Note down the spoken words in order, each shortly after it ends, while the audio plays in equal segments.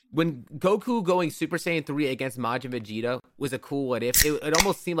when Goku going Super Saiyan 3 against Majin Vegeta was a cool what if. It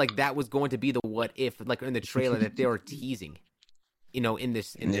almost seemed like that was going to be the what if, like in the trailer that they were teasing, in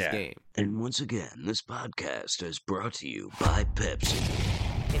this game. And once again, this podcast is brought to you by Pepsi.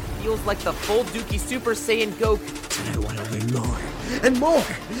 It feels like the full Dookie Super Saiyan Goku. And I want to win more. And more!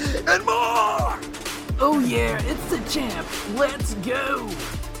 And more! Oh yeah, it's the champ. Let's go!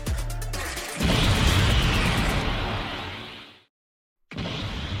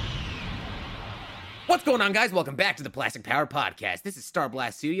 What's going on, guys? Welcome back to the Plastic Power Podcast. This is Star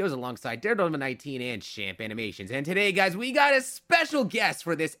Blast Studios alongside Daredevil 19 and Champ Animations. And today, guys, we got a special guest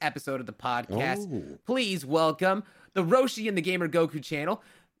for this episode of the podcast. Oh. Please welcome the Roshi and the Gamer Goku channel,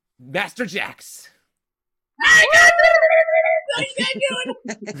 Master Jax. Hi guys!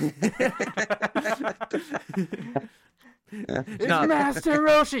 It's Master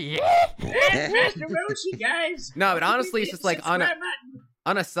Roshi. It's Master Roshi, guys. No, but honestly, it's just like on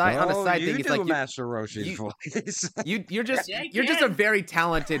a side thing, it's like Master Roshi's voice. you're just a very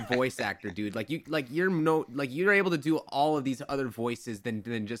talented voice actor, dude. You're able to do all of these other voices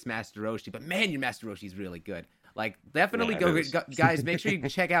than just Master Roshi. But man, your Master Roshi's really good. Like, definitely guys, make sure you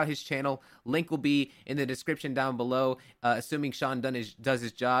check out his channel. Link will be in the description down below, assuming Sean does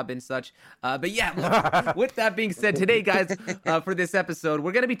his job and such. But yeah, with that being said, today, guys, for this episode,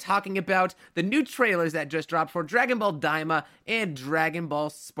 we're going to be talking about the new trailers that just dropped for Dragon Ball Daima and Dragon Ball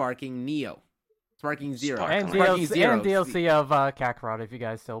Sparking Zero. And DLC of Kakarot, if you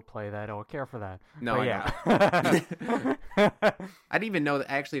guys still play that or care for that. No, but yeah. I didn't even know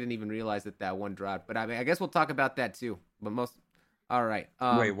that. I actually didn't even realize that one dropped. But I mean, I guess we'll talk about that too. But all right.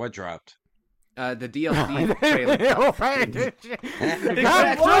 Wait, what dropped? The DLC trailer.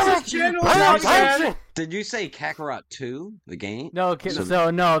 Did you say Kakarot 2, the game? No,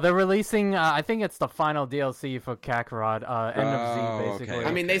 they're releasing, I think it's the final DLC for Kakarot, End of Z, basically. Okay.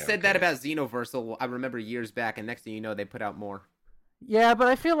 I mean, they said that about Xenoversal, I remember years back, and next thing you know, they put out more. Yeah, but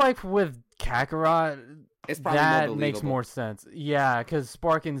I feel like with Kakarot, it's probably that makes more sense. Yeah, because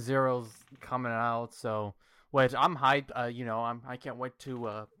Sparking Zero's coming out, so... Which I'm hyped, I can't wait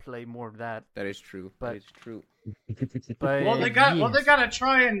to play more of that. That is true. But But they gotta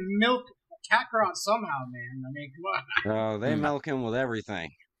try and milk Kakarot somehow, man. I mean, come on. Oh, they milk him with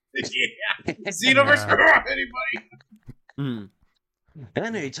everything. Yeah. Xenoverse for anybody.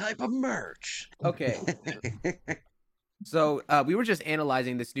 Any type of merch. Okay. So, we were just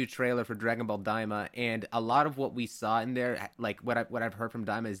analyzing this new trailer for Dragon Ball Daima, and a lot of what we saw in there, like what I've heard from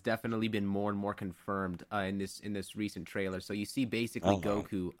Daima, has definitely been more and more confirmed in this recent trailer. So you see basically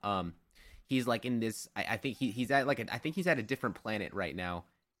Goku, he's like in this. I think he's at a different planet right now,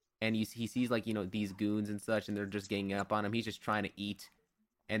 and he sees like these goons and such, and they're just ganging up on him. He's just trying to eat,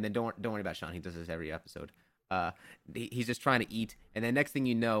 and then don't worry about Sean. He does this every episode. He's just trying to eat, and then next thing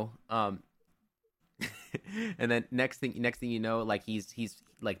you know, and then next thing you know, like he's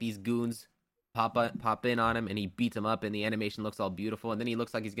like these goons pop in on him, and he beats him up, and the animation looks all beautiful, and then he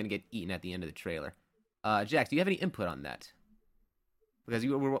looks like he's gonna get eaten at the end of the trailer. Jax, do you have any input on that? Because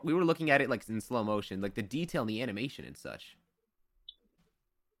we were looking at it like in slow motion, like the detail in the animation and such.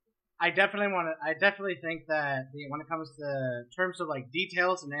 I definitely think that when it comes to terms of like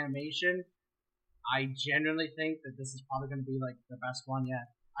details and animation, I genuinely think that this is probably going to be like the best one yet.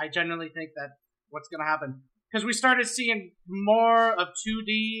 I genuinely think that what's going to happen, because we started seeing more of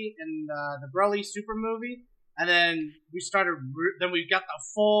 2D in the Broly Super movie, and then we got the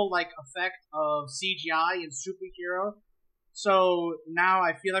full like effect of CGI and superhero. So now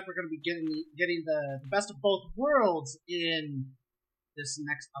I feel like we're going to be getting the best of both worlds in this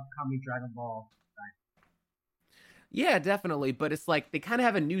next upcoming Dragon Ball. Yeah, definitely, but it's like they kind of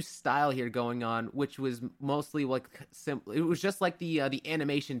have a new style here going on, which was mostly like it was just like the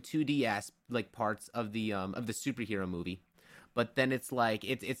animation 2D parts of the superhero movie, but then it's like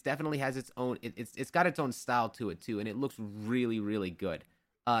it's definitely has its own it's got its own style to it too, and it looks really, really good.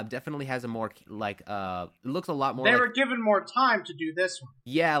 Definitely has a more like it looks a lot more. They were given more time to do this one.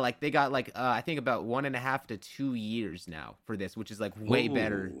 Yeah, like they got like I think about 1.5 to 2 years now for this, which is like way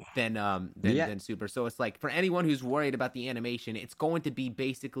better than Super. So it's like for anyone who's worried about the animation, it's going to be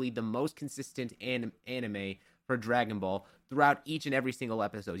basically the most consistent anime for Dragon Ball throughout each and every single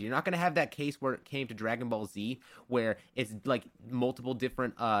episode. You're not going to have that case where it came to Dragon Ball Z, where it's like multiple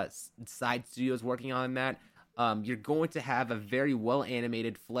different side studios working on that. You're going to have a very well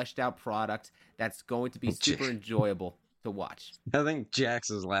animated, fleshed out product that's going to be super enjoyable. to watch. I think Jax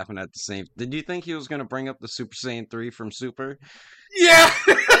is laughing at the same. Did you think he was going to bring up the Super Saiyan 3 from Super? Yeah.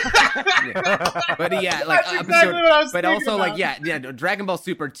 But yeah, like That's exactly what I was but thinking also about. like no, Dragon Ball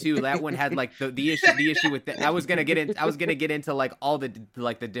Super 2, that one had like the issue with that. I was gonna get into like all the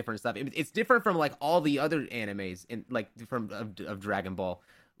like the different stuff. It's different from like all the other animes in like from of Dragon Ball.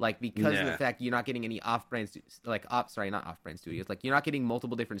 Like because of the fact you're not getting any off-brand not off-brand studios. Like you're not getting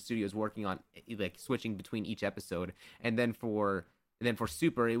multiple different studios working on like switching between each episode. And then for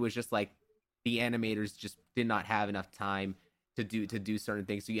Super, it was just like the animators just did not have enough time to do certain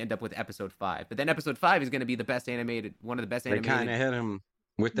things, so you end up with episode 5. But then episode 5 is going to be one of the best animated. They kind of hit him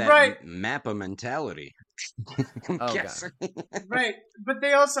with that Mappa mentality. God. Right, but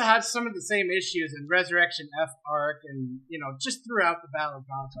they also had some of the same issues in Resurrection F arc, and just throughout the Battle of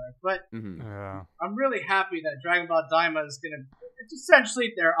Gods arc. But Yeah. I'm really happy that Dragon Ball Daima is it's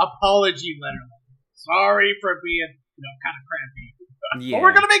essentially their apology letter. Sorry for being kind of crappy. Yeah. But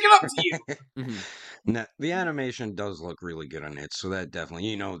we're gonna make it up to you. Now, the animation does look really good on it, so that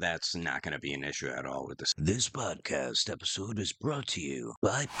definitely, that's not going to be an issue at all with this. This podcast episode is brought to you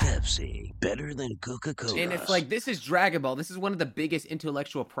by Pepsi. Better than Coca-Cola. And it's like, this is Dragon Ball. This is one of the biggest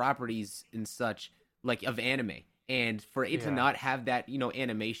intellectual properties and such, like, of anime. And for it to not have that,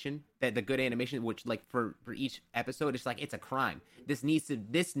 animation, that the good animation, which like for each episode, it's like, it's a crime. This needs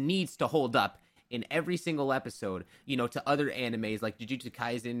to hold up in every single episode, to other animes like Jujutsu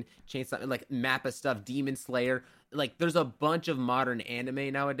Kaisen, Chainsaw, like Mappa stuff, Demon Slayer. Like, there's a bunch of modern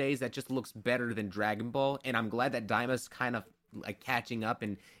anime nowadays that just looks better than Dragon Ball, and I'm glad that Daima's kind of like catching up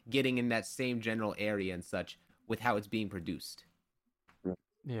and getting in that same general area and such with how it's being produced.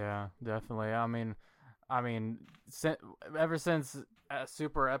 Yeah, definitely. I mean, ever since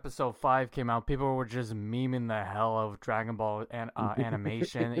Super Episode 5 came out, people were just memeing the hell of Dragon Ball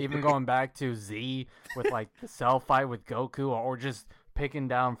animation. Even going back to Z with like the Cell fight with Goku, or just picking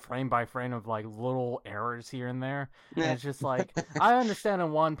down frame by frame of like little errors here and there. And it's just like, I understand at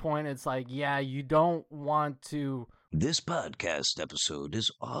one point it's like, yeah, you don't want to. This podcast episode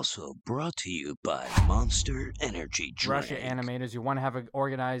is also brought to you by Monster Energy Drink. Rush your animators. You want to have an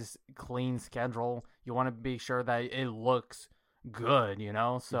organized, clean schedule. You want to be sure that it looks good,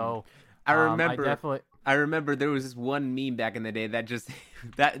 So I remember there was this one meme back in the day that just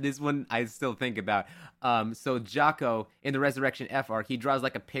this one I still think about. So Jocko in the Resurrection F arc, he draws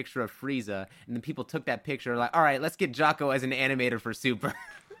like a picture of Frieza, and then people took that picture like, all right, let's get Jocko as an animator for Super.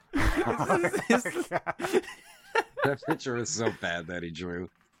 That picture is so bad that he drew.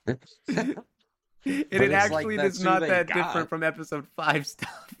 It actually is not that different from episode 5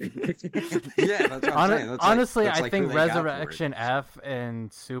 stuff. Yeah, that's what I'm saying. That's honestly, that's I like think who they got for Resurrection F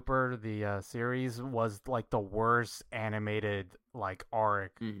and Super, the series, was like the worst animated like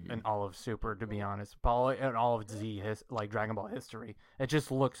arc in all of Super. To be honest, probably in all of Z, like Dragon Ball history, it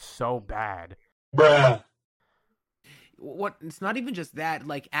just looks so bad. Bruh. What? It's not even just that.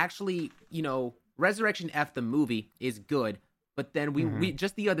 Like, actually, Resurrection F the movie is good. But then we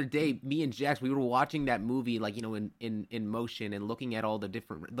just the other day, me and Jax, we were watching that movie, like, in motion and looking at all the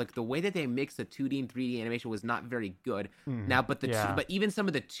different, like, the way that they mix the 2D and 3D animation was not very good. Now, but but even some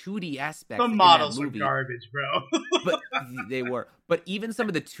of the 2D aspects, the models were garbage, bro. But they were. But even some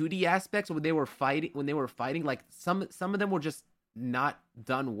of the 2D aspects when they were fighting, like some of them were just not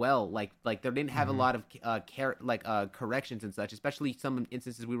done well. Like they didn't have a lot of corrections and such, especially some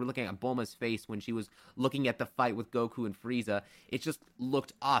instances we were looking at Bulma's face when she was looking at the fight with Goku and Frieza. It just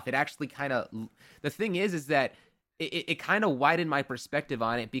looked off. It actually kind of, the thing is that it kind of widened my perspective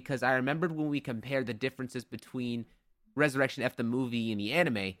on it, because I remembered when we compared the differences between Resurrection F the movie and the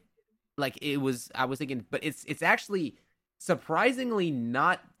anime, like I was thinking, but it's actually surprisingly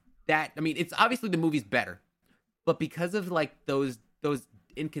not that. I mean, it's obviously the movie's better, but because of like those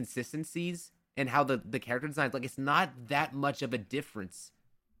inconsistencies and how the character designs, like, it's not that much of a difference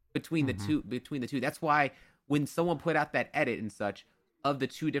between the two. That's why when someone put out that edit and such of the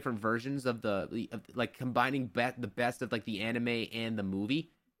two different versions of like combining the best of like the anime and the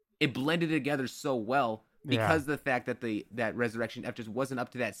movie, it blended together so well because of the fact that that Resurrection F just wasn't up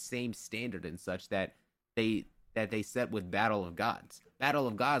to that same standard and such that they set with Battle of Gods. Battle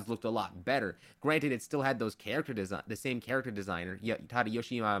of Gods looked a lot better. Granted, it still had the same character designer,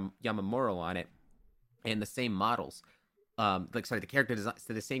 Tadayoshi Yamamuro, on it, and the same models. The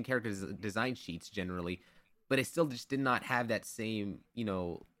same character design sheets generally, but it still just did not have that same,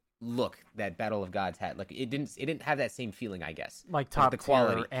 look that Battle of Gods had. Like, it didn't have that same feeling, I guess. Like top the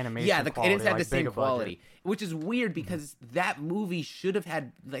quality, animation. Yeah, it didn't have like the same quality, which is weird because that movie should have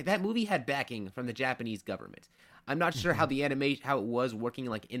had had backing from the Japanese government. I'm not sure how the animation, how it was working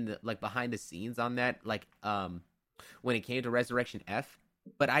like in the behind the scenes on that, when it came to Resurrection F.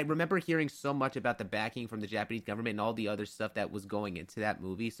 But I remember hearing so much about the backing from the Japanese government and all the other stuff that was going into that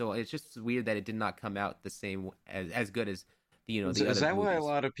movie. So it's just weird that it did not come out the same as good as the Is other that movies. why a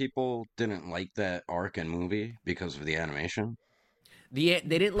lot of people didn't like that arc and movie because of the animation? They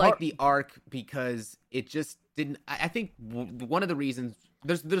didn't like the arc because it just didn't. I think one of the reasons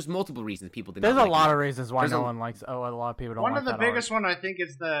there's multiple reasons people didn't. There's like a lot it. of reasons why There's no a- one likes. Oh, a lot of people don't. One like of the that biggest arc. one I think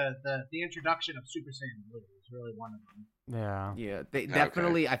is the introduction of Super Saiyan Blue. Is really one of them. Yeah. Yeah, they Okay.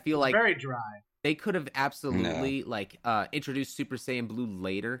 definitely. I feel It's like very dry. they could have absolutely introduced Super Saiyan Blue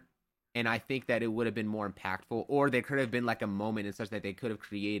later, and I think that it would have been more impactful. Or there could have been like a moment and such that they could have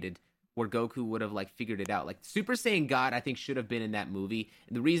created where Goku would have like figured it out. Like Super Saiyan God, I think should have been in that movie.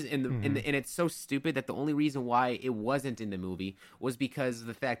 And the reason, and it's so stupid that the only reason why it wasn't in the movie was because of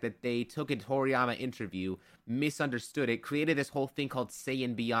the fact that they took a Toriyama interview, misunderstood it, created this whole thing called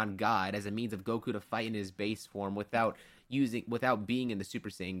Saiyan Beyond God as a means of Goku to fight in his base form without being in the Super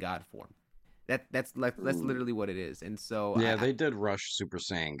Saiyan God form. That's literally what it is. And so Yeah, they did rush Super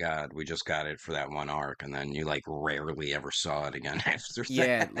Saiyan God. We just got it for that one arc, and then you like rarely ever saw it again after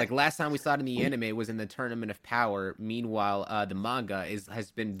yeah, that. like last time we saw it in the anime was in the Tournament of Power. Meanwhile, the manga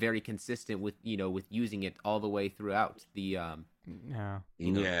has been very consistent with using it all the way throughout the Yeah. Yeah,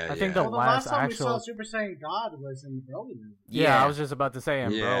 I think yeah. the Well, the last time we actual. saw Super Saiyan God was in the Broly movie. Yeah, I was just about to say,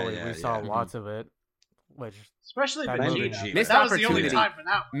 in Yeah, Broly, yeah, we saw yeah. lots of it, which Especially That Vegeta. Vegeta. Missed That was the only opportunity. time for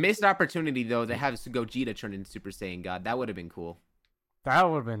that one. missed opportunity though to have Gogeta turn into Super Saiyan God. That would have been cool. that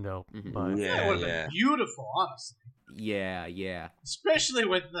would have been dope. Mhm. But That Yeah, would have yeah. been beautiful, honestly. Yeah. Especially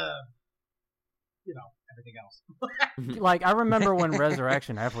with the, everything else. like, I remember when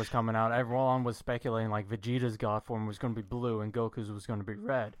Resurrection F was coming out, everyone was speculating like Vegeta's God form was going to be blue and Goku's was going to be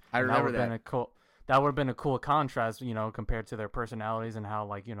red. I And remember would have been that would have been a cool contrast, compared to their personalities and how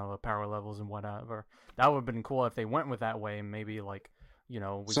the power levels and whatever. That would have been cool if they went with that way, and maybe we see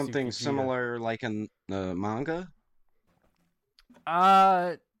Something Vegeta. similar like in the manga.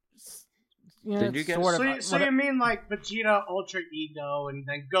 Did you get sort So, of, so you mean like Vegeta Ultra Ego and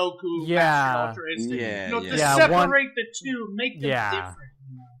then Goku Yeah. Master Ultra Instinct? Yeah, To yeah. separate one- the two, make them Yeah. different.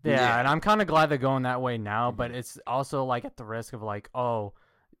 Yeah, Yeah. and I'm kind of glad they're going that way now, Mm-hmm. but it's also like at the risk of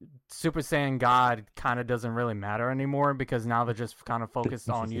Super Saiyan God kind of doesn't really matter anymore because now they're just kind of focused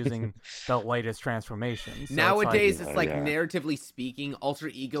on using the latest transformations. So Nowadays, it's it's like Yeah. narratively speaking, Alter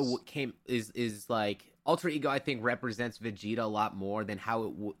Ego is like Alter Ego. I think represents Vegeta a lot more than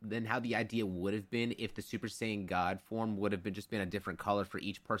how the idea would have been if the Super Saiyan God form would have just been a different color for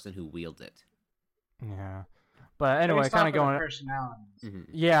each person who wields it. yeah. But anyway, Based kind off of their going. personalities. Mhm.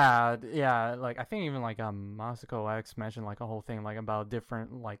 Yeah. Like I think even Masako X mentioned like a whole thing like about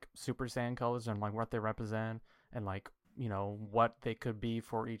different like Super Saiyan colors and like what they represent and like what they could be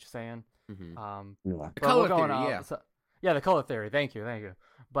for each Saiyan. Mhm. Yeah. But color we're going theory, on- yeah. yeah, the color theory. Thank you.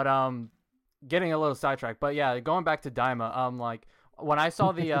 But getting a little sidetracked. But yeah, going back to Daima. Like when I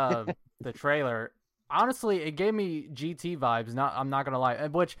saw the the trailer, honestly, it gave me GT vibes. I'm not gonna lie,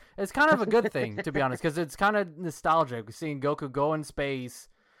 which is kind of a good thing to be honest, because it's kind of nostalgic seeing Goku go in space.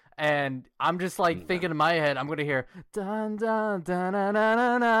 And I'm just like thinking in my head, I'm gonna hear dun dun dun dun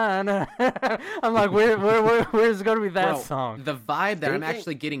dun dun. dun. I'm like, where's gonna be that Bro, song? The vibe that I'm Don't they-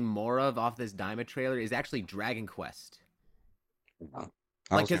 actually getting more of off this Daima trailer is actually Dragon Quest. I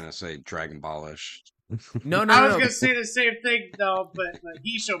Like was his- gonna say Dragon Ballish. No, I was no. gonna say the same thing though, but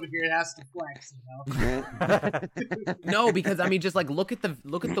Heesh over here has to flex, No, because I mean, just like look at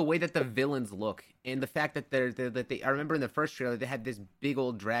the way that the villains look, and the fact that I remember in the first trailer they had this big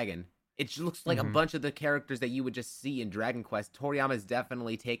old dragon. It just looks like a bunch of the characters that you would just see in Dragon Quest. Toriyama is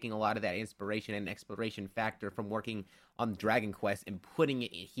definitely taking a lot of that inspiration and exploration factor from working on Dragon Quest and putting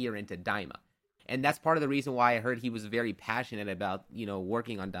it here into Daima. And that's part of the reason why I heard he was very passionate about,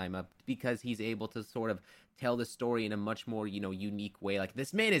 working on Daima, because he's able to sort of tell the story in a much more, unique way. Like,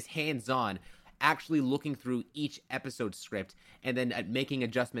 this man is hands-on, actually looking through each episode script and then making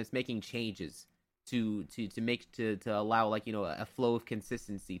adjustments, making changes to allow, like, a flow of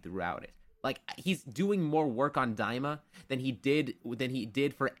consistency throughout it. Like, he's doing more work on Daima than he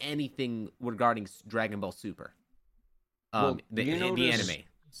did for anything regarding Dragon Ball Super. Well, The you notice- anime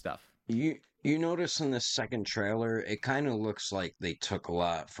stuff. You notice in the second trailer, it kind of looks like they took a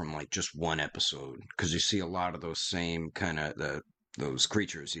lot from like just one episode because you see a lot of those same kind of those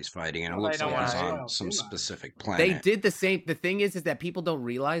creatures he's fighting, and it Well, looks they like don't it's wanna on spoil some too much. specific planet. They did the same. The thing is that people don't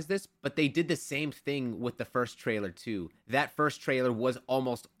realize this, but they did the same thing with the first trailer too. That first trailer was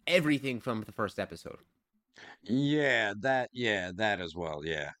almost everything from the first episode. Yeah, that as well.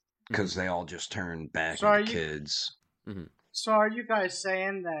 Yeah, because they all just turn back So are into you- kids. So are you guys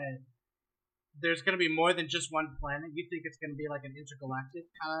saying that there's going to be more than just one planet? You think it's going to be like an intergalactic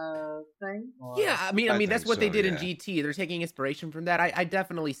thing? Or... Yeah, I mean that's what they did in yeah. GT. They're taking inspiration from that. I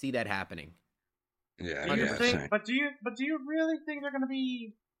definitely see that happening. Yeah, Do you yeah, think? same. But do you really think they're going to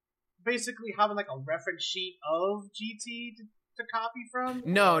be basically having like a reference sheet of GT to copy from?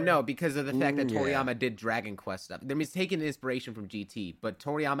 No, because of the fact that Yeah. Toriyama did Dragon Quest stuff. They're taking inspiration from GT, but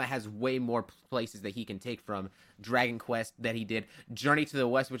Toriyama has way more places that he can take from. Dragon Quest that he did, Journey to the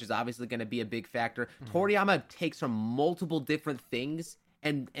West, which is obviously going to be a big factor. Toriyama takes from multiple different things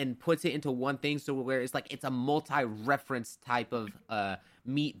and puts it into one thing, so where it's like it's a multi-reference type of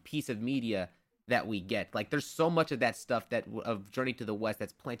piece of media that we get. Like there's so much of that stuff of Journey to the West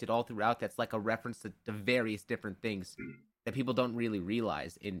that's planted all throughout. That's like a reference to various different things that people don't really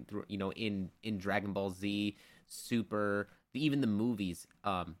realize in Dragon Ball Z, Super, even the movies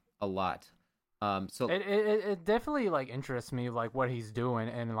a lot. So it definitely like interests me like what he's doing,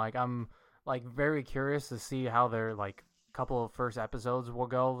 and like I'm like very curious to see how their like couple of first episodes will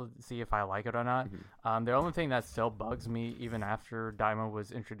go, see if I like it or not. The only thing that still bugs me even after Daima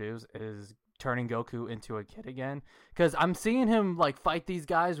was introduced is turning Goku into a kid again, because I'm seeing him like fight these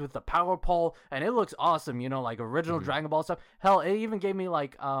guys with the power pole and it looks awesome, like original Dragon Ball stuff. Hell, it even gave me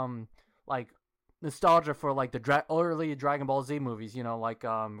like nostalgia for like the early Dragon Ball Z movies, like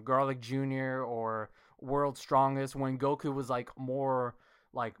Garlic Jr. or World's Strongest, when Goku was like more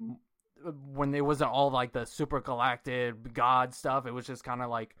like when it wasn't all like the super galactic god stuff. It was just kind of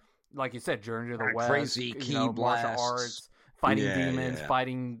like you said, Journey to the West, crazy key martial blasts. arts, fighting demons, yeah.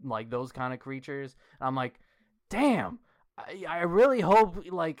 fighting like those kind of creatures. And I'm like, damn, I really hope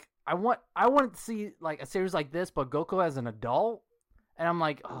like I want to see like a series like this, but Goku as an adult. And I'm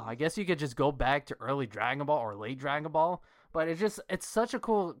like, oh, I guess you could just go back to early Dragon Ball or late Dragon Ball. But it's such a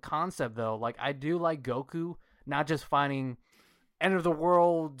cool concept though. Like I do like Goku not just finding end of the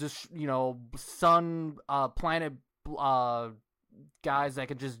world, just sun, planet, guys that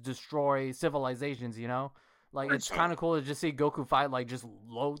could just destroy civilizations. Like it's kind of cool to just see Goku fight like just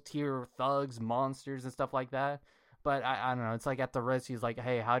low tier thugs, monsters, and stuff like that. But I don't know. It's like at the risk, he's like,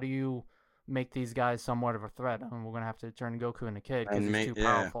 hey, how do you make these guys somewhat of a threat? I mean, we're gonna have to turn Goku into a kid because he's too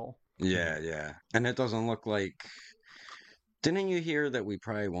powerful. Yeah. And it doesn't look like. Didn't you hear that we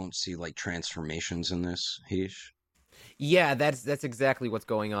probably won't see like transformations in this, Heish? yeah, that's exactly what's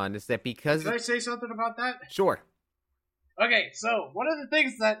going on. Is that because? Can I say something about that? Sure. Okay, so one of the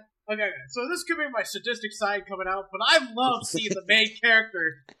things that so this could be my sadistic side coming out, but I love seeing the main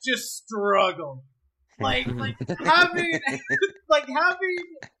character just struggle, like having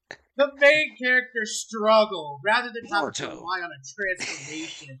the main character struggle rather than having to rely on a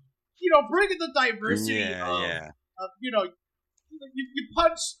transformation. Bringing the diversity of you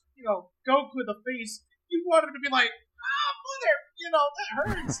punch Goku in the face, you want him to be like, mother, that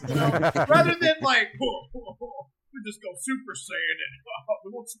hurts, rather than like, we just go Super Saiyan and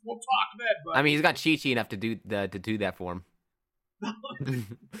we'll talk then. But I mean, he's got Chi-Chi enough to do that for him. oh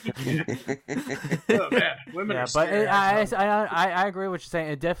man, women are but scary. I agree with what you're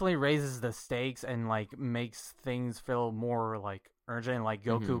saying. It definitely raises the stakes and like makes things feel more like urgent. Like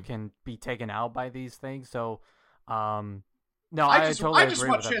Goku can be taken out by these things. So, no, I just want agree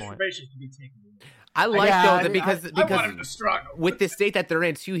with that transformation to be taken away. I like though because I want him to struggle. with the state that they're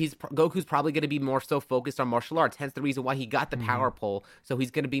in too, Goku's probably going to be more so focused on martial arts. Hence the reason why he got the power pole. So he's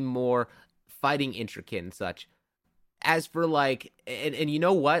going to be more fighting intricate and such. As for like, and you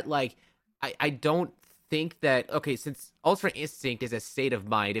know what, like I don't think that since Ultra Instinct is a state of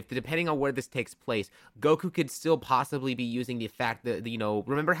mind, if depending on where this takes place, Goku could still possibly be using the fact that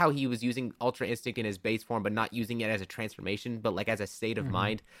remember how he was using Ultra Instinct in his base form, but not using it as a transformation, but like as a state of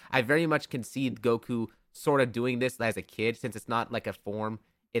mind. I very much concede Goku sort of doing this as a kid, since it's not like a form.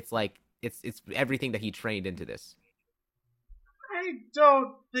 It's like it's everything that he trained into this. I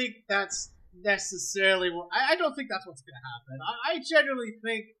don't think that's necessarily what. I don't think that's what's going to happen. I generally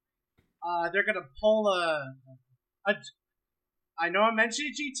think they're going to pull a. I know I'm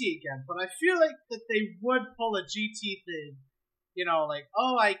mentioning GT again, but I feel like that they would pull a GT thing. Like,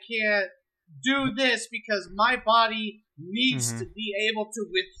 oh, I can't do this because my body needs to be able to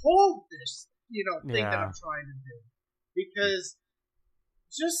withhold this, thing that I'm trying to do. Because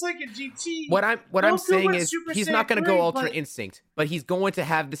just like in GT, what I'm saying is he's not going to go Ultra but... Instinct, but he's going to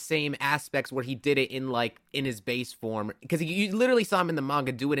have the same aspects where he did it in his base form, because you literally saw him in the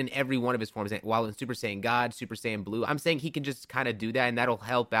manga do it in every one of his forms, while in Super Saiyan God, Super Saiyan Blue. I'm saying he can just kind of do that, and that'll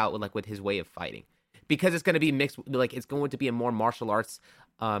help out with his way of fighting, because it's going to be mixed. Like it's going to be a more martial arts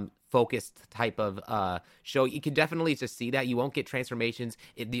focused type of show. You can definitely just see that you won't get transformations.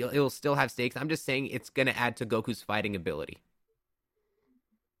 It'll still have stakes. I'm just saying it's going to add to Goku's fighting ability.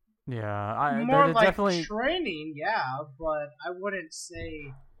 Yeah, more they're like definitely training, yeah, but I wouldn't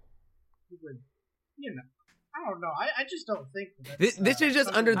say he would. I don't know. I just don't think This is just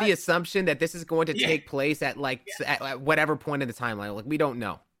something under the nice. assumption that this is going to Yeah. take place at at whatever point in the timeline. Like we don't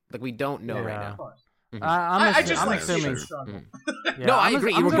know. Like we don't know right Yeah. now. Of course. I'm just I'm like assuming. seeing struggle. Yeah, No, I I'm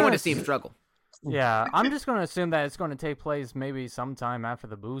agree. I'm We're going gonna to see him struggle. Yeah, I'm just going to assume that it's going to take place maybe sometime after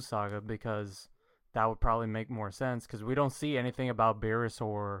the Boo saga because that would probably make more sense because we don't see anything about Beerus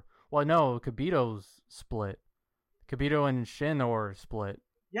or... Well, no, Kibito's split. Kibito and Shin are split.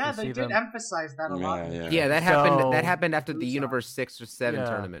 Yeah, You they see did them- emphasize that a lot. Yeah, that happened. So- That happened after the Boo saga. Universe 6 or 7 Yeah.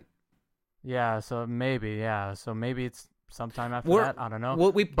 tournament. Yeah, so maybe it's sometime after We're- that. I don't know.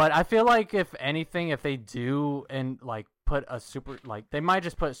 Well, But I feel like if anything, if they do and like put a super, like they might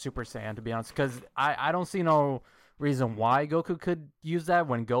just put Super Saiyan to be honest, because I don't see no reason why Goku could use that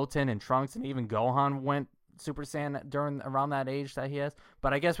when Goten and Trunks and even Gohan went Super Saiyan around that age that he has.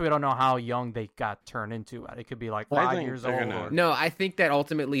 But I guess we don't know how young they got turned into. It could be like I 5 think years they're old. gonna- Or... No, I think that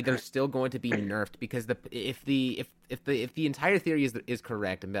ultimately they're still going to be nerfed because if the entire theory is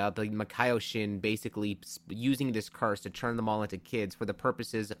correct about the Makaio Shin basically using this curse to turn them all into kids for the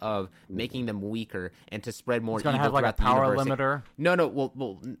purposes of making them weaker and to spread more It's gonna evil have like a throughout the power universe. limiter. No,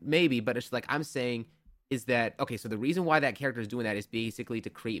 well, maybe, but it's like I'm saying is that okay? So the reason why that character is doing that is basically to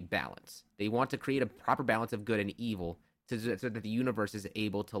create balance. They want to create a proper balance of good and evil so that the universe is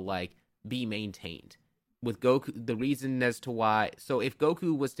able to like be maintained. With Goku, the reason as to why, so if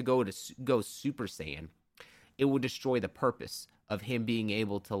Goku was to go Super Saiyan, it would destroy the purpose of him being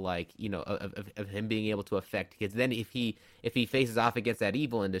able to like of him being able to affect kids. Then if he faces off against that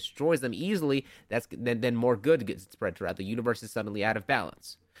evil and destroys them easily, then more good gets spread throughout the universe. Is suddenly out of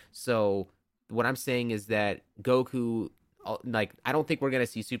balance. So what I'm saying is that Goku, like, I don't think we're gonna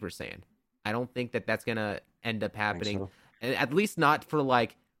see Super Saiyan. I don't think that that's gonna end up happening, so. and at least not for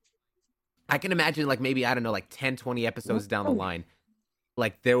like. I can imagine like maybe I don't know like 10, 20 episodes down the line,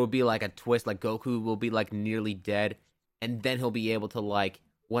 like there will be like a twist, like Goku will be like nearly dead, and then he'll be able to like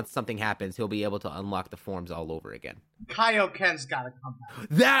once something happens, he'll be able to unlock the forms all over again. Kaioken's gotta come back.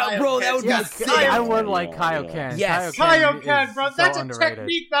 That bro, that would be Yeah, sick. I would like Yeah. Kaioken. Yes. Kaioken, is bro, so that's a underrated.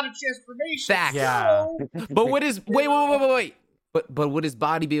 technique, not a transformation. Fact. Yeah. Yo. But would his wait. But would his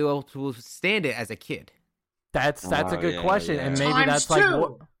body be able to stand it as a kid? That's a good yeah, question, yeah. and maybe Times that's two. like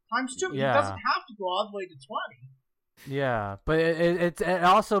what, Times two. Yeah. He doesn't have to go all the way to 20. yeah. But it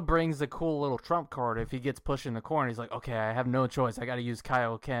also brings a cool little trump card if he gets pushed in the corner. He's like, okay, I have no choice. I got to use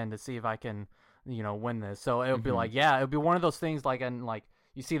Kaioken to see if I can, win this. So it would be like, yeah, it would be one of those things like, and like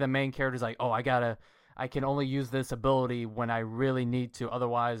you see the main character's like, oh, I can only use this ability when I really need to,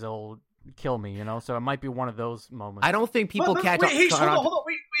 otherwise it'll kill me. So it might be one of those moments. I don't think people But- catch wait, Heish, caught on. hold on,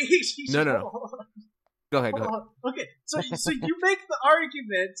 wait, Heish, No. hold on. Go ahead. Hold on. Okay, so you make the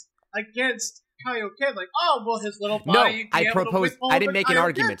argument against Kaioken, like, oh, well, his little No, body. I proposed. I didn't make an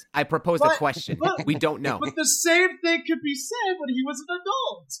argument. I proposed a But- question. but- We don't know. But the same thing could be said when he was an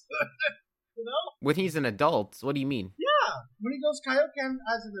adult. When he's an adult, what do you mean? Yeah, when he goes Kaioken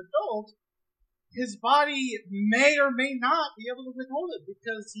as an adult, his body may or may not be able to withhold it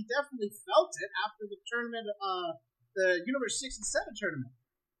because he definitely felt it after the tournament, the Universe 6 and 7 tournament.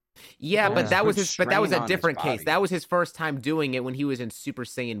 Yeah, Yeah. but that was Puts but that was strain a on his different case. body. That was his first time doing it when he was in Super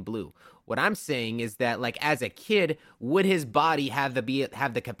Saiyan Blue. What I'm saying is that, like, as a kid, would his body have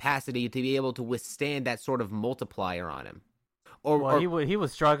the capacity to be able to withstand that sort of multiplier on him? Well, he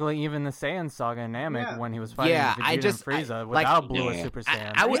was struggling even the Saiyan Saga in Namek Yeah. when he was fighting Yeah, Vegeta I just- and Frieza I- without like- Blue or Yeah. Super I,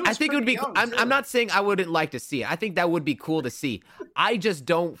 Saiyan. I, would, He I was think it would be. pretty young, I'm too. not saying I wouldn't like to see it. I think that would be cool to see. I just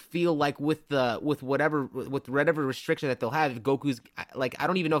don't feel like with whatever restriction that they'll have, if Goku's like, I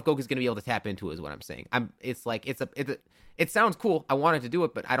don't even know if Goku's gonna be able to tap into it, is what I'm saying. It sounds cool. I wanted to do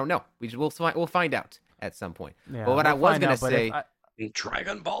it, but I don't know. We'll find out at some point. Yeah, but what I we'll was find gonna out, but say. if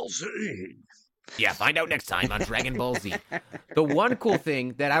Dragon Ball Z. Yeah, find out next time on Dragon Ball Z. The one cool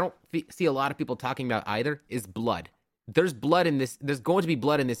thing that I don't see a lot of people talking about either is blood. There's blood in this. There's going to be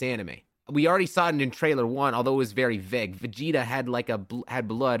blood in this anime. We already saw it in trailer 1, although it was very vague. Vegeta had had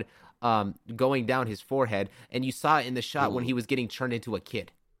blood going down his forehead, and you saw it in the shot when he was getting turned into a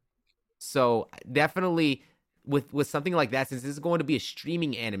kid. So definitely with something like that, since this is going to be a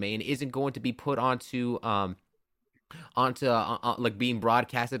streaming anime and isn't going to be put onto like being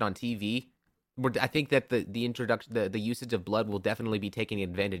broadcasted on TV. I think that the introduction, the usage of blood will definitely be taken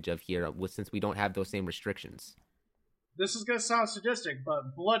advantage of here, since we don't have those same restrictions. This is gonna sound sadistic,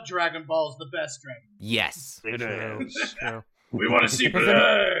 but Blood Dragon Ball is the best dragon. Yes. It is. True. We want to see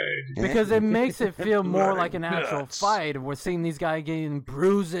blood. Because it makes it feel more like an actual Nuts. fight. We're seeing these guys getting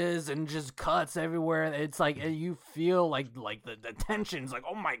bruises and just cuts everywhere. It's like you feel like the tension's like,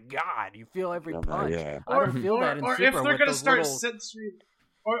 oh my god, you feel every punch. Yeah. I don't feel that in or Super if they're with gonna those start little... censoring,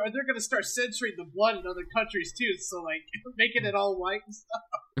 or they're gonna start censoring the blood in other countries too. So like making it all white and stuff.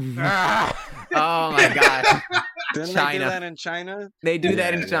 Oh my god. Didn't China. they do that in China? They do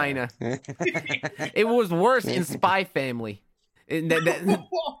that in China. It was worse in Spy Family.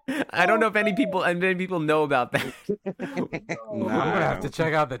 I don't know if many people know about that. I'm gonna have to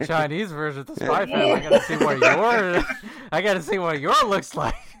check out the Chinese version of the Spy Family. I gotta see what your looks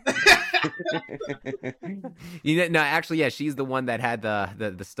like. No, actually, yeah, she's the one that had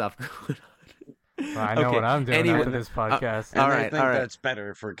the stuff going on. Well, I know what I'm doing Anyway, after this podcast. And all I right, think all right. that's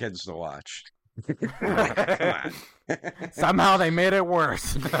better for kids to watch. Come on. Somehow they made it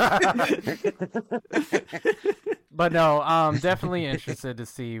worse. But no, definitely interested to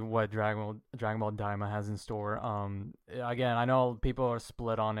see what Dragon Ball Daima has in store. Again, I know people are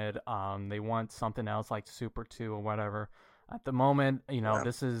split on it. They want something else like Super 2 or whatever. At the moment,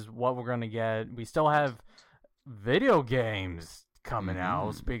 this is what we're gonna get. We still have video games coming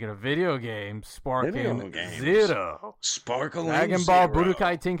out. Speaking of video games, Sparking Zero. Sparkling Dragon Ball Zero.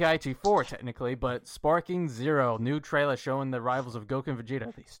 Budokai Tenkaichi 4, technically, but Sparking Zero. New trailer showing the rivals of Goku and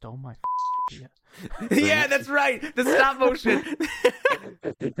Vegeta. They stole my idea. Yeah, that's right. The stop motion.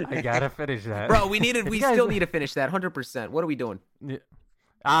 I gotta finish that. Bro, we still need to finish that 100%. What are we doing?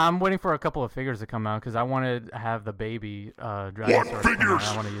 I'm waiting for a couple of figures to come out because I want to have the baby Dragon Sword come out.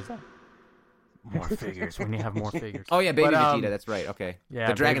 I want to use that. More figures. We need to have more figures. Oh yeah, Baby Vegeta. That's right. Okay. Yeah,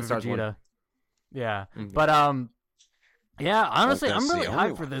 the Dragon Baby Stars Vegeta. one. Yeah, Mhm. but yeah. Honestly, That's I'm really the only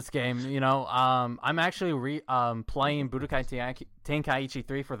hyped for one. this game. I'm actually playing Budokai Tenkaichi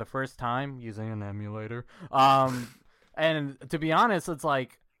 3 for the first time using an emulator. And to be honest, it's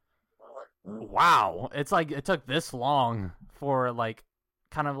like, wow. It's like it took this long for like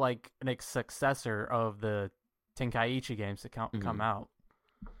kind of like an successor of the Tenkaichi games to come out.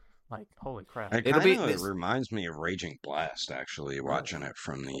 Like, holy crap. It It'll be- kind this- of reminds me of Raging Blast, actually, watching it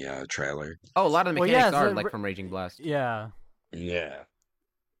from the trailer. Oh, a lot of the Well, mechanics yeah, are so like from Raging Blast. Yeah. Yeah.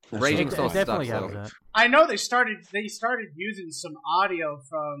 Raging It still definitely sucks, has though. that. I know they started using some audio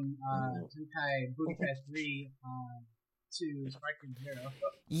from Tenkai Budokai 3 to Sparking Zero.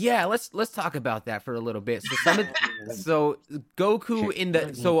 Yeah, let's talk about that for a little bit. So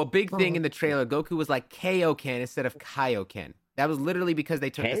Goku a big thing in the trailer, Goku was like Kaioken instead of Kaioken. That was literally because they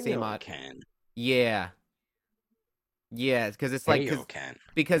took the same audio. Kaioken. Yeah. Yeah, because it's like Kaioken.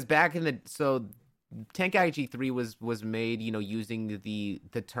 because back in the Tenkaichi 3 was made, using the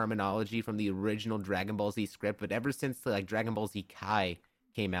terminology from the original Dragon Ball Z script, but ever since like Dragon Ball Z Kai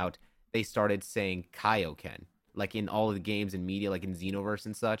came out, they started saying Kaioken, like in all of the games and media, like in Xenoverse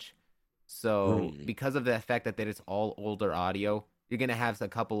and such. So because of the fact that it's all older audio, you're gonna have a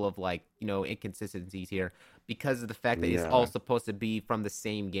couple of like inconsistencies here because of the fact that it's all supposed to be from the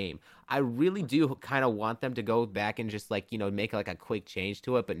same game. I really do kind of want them to go back and just like make like a quick change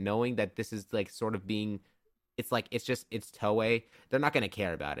to it, but knowing that this is like sort of being, it's Toei, they're not gonna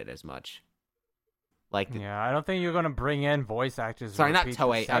care about it as much. Like Yeah, I don't think you're gonna bring in voice actors. sorry, not repeat the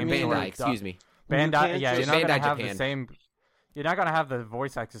Toei, same sort Bandai. of Excuse me. Bandai. can't Yeah, you're just- not gonna Bandai have Japan. the same. You're not gonna have the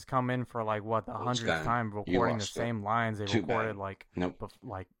voice actors come in for like what the 100th done. time You recording the lost it. same lines they Too recorded bad. like Nope.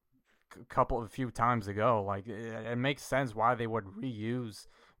 a few times ago. Like it makes sense why they would reuse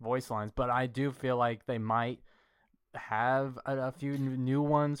voice lines, but I do feel like they might have a few new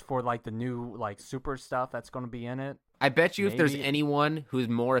ones for like the new like super stuff that's going to be in it. I bet you if there's Maybe- anyone who's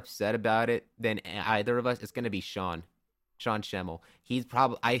more upset about it than either of us, it's gonna be Sean Schemmel. He's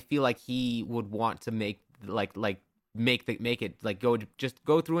probably. I feel like he would want to make it like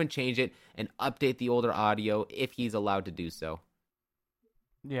go through and change it and update the older audio if he's allowed to do so.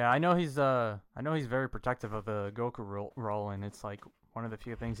 Yeah, I know he's very protective of the Goku role, and it's like one of the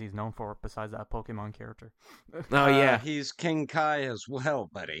few things he's known for besides that Pokemon character. Oh yeah, He's King Kai as well,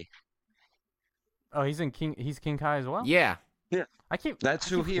 buddy. Oh, he's King Kai as well. yeah. That's I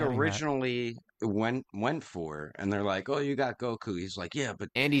who keep he forgetting that. originally went for, and they're like, "Oh, you got Goku." He's like, "Yeah, but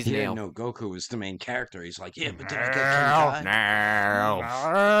And he's he Nail. didn't know Goku was the main character." He's like, "Yeah, but did I get King Kai?" No.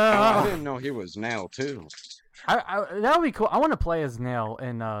 Oh, I didn't know he was Nail too. That would be cool. I want to play as Nail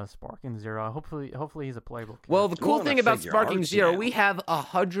in Sparking Zero. Hopefully he's a playable character. Well, the cool wanna thing about figure Sparking arts Zero, now. we have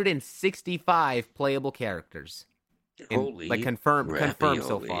 165 playable characters. Holy confirmed so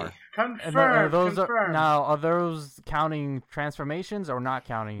ravioli. far. And are Confirmed. are those counting transformations or not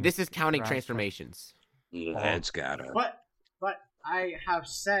counting? This is counting Right. transformations. Yeah, it's gotta. But I have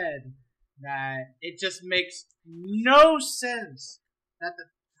said that it just makes no sense that the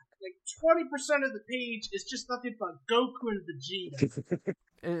 20% of the page is just nothing but Goku and Vegeta.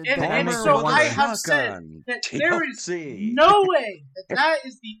 And so I have said that there is no way that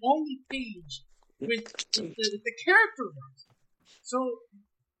is the only page with the character ones. So,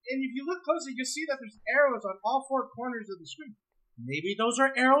 and if you look closely, you'll see that there's arrows on all four corners of the screen. Maybe those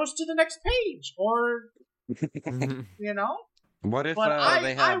are arrows to the next page, or you know. What if but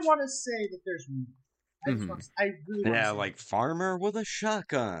they have? I want to say that there's. I really like Farmer with a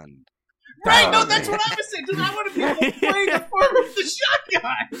shotgun. Right, no, that's what I was saying, dude. I want to be able to play the farmer with the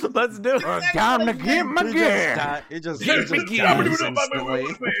shotgun. Let's do it. Time to get my gear. It just dies instantly.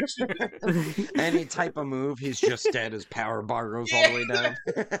 Any type of move, he's just dead. His power bar goes all the way down.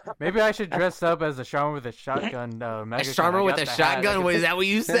 Maybe I should dress up as a Charmer with a shotgun. A Charmer with a shotgun? Is that what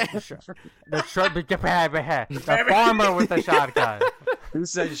you said? The farmer with a shotgun. Who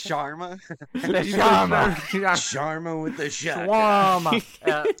says Sharma? The Sharma. Sharma with the shotgun.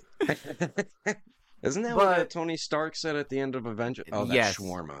 Isn't that what Tony Stark said at the end of Avengers? Oh, that's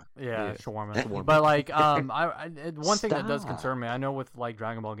shawarma. Yeah, shawarma. But like, one thing that does concern me, I know with like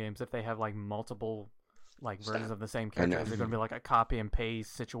Dragon Ball games, if they have like multiple like versions of the same character, is it going to be like a copy and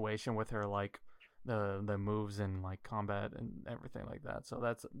paste situation with her like the moves and like combat and everything like that? So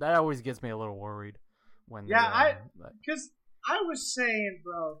that always gets me a little worried when because I was saying,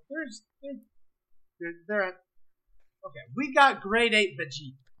 bro, there. Okay, we got grade 8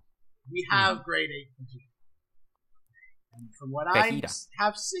 Vegeta. We have grade 8 Vegeta. And from what I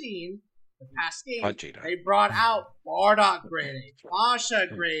have seen, the past game, they brought out Bardock grade 8, Pasha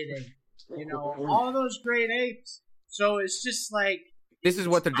grade 8, you know, all those grade 8s. So it's just like, this is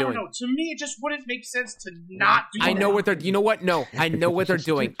what they're doing. I don't know. To me, it just wouldn't make sense to not do I know what they're, you know what? No, I know what they're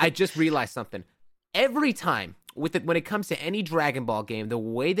doing. I just realized something. Every time, when it comes to any Dragon Ball game, the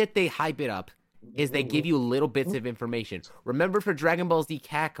way that they hype it up is they give you little bits of information. Remember for Dragon Ball Z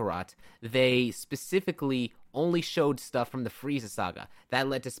Kakarot, they specifically only showed stuff from the Frieza saga. That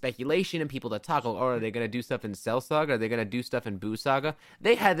led to speculation and people to talk, are they going to do stuff in Cell Saga? Are they going to do stuff in Buu Saga?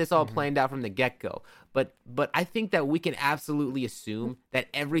 They had this all planned out from the get-go. But I think that we can absolutely assume that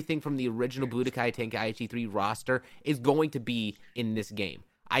everything from the original Budokai Tenkaichi 3 roster is going to be in this game.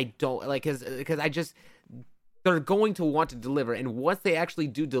 I don't, like, because I just, they're going to want to deliver. And once they actually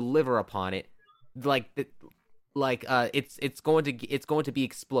do deliver upon it, it's going to be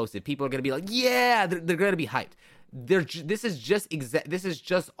explosive. People are going to be like, yeah, they're going to be hyped. This is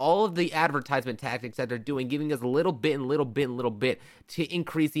just all of the advertisement tactics that they're doing, giving us little bit to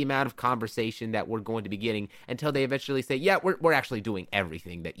increase the amount of conversation that we're going to be getting until they eventually say, yeah, we're actually doing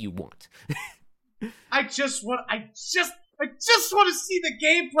everything that you want. I just want to see the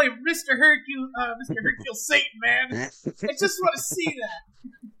gameplay of Mr. Hercule Satan, man. I just want to see that.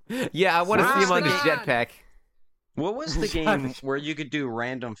 Yeah, I want to see him on the jetpack. What was the game where you could do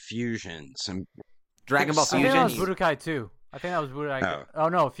random fusions? And Dragon Ball Fusions? I think that was Budokai 2. I think that was Budokai. Oh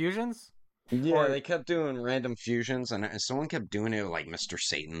no, fusions? Yeah, they kept doing random fusions, and someone kept doing it like Mr.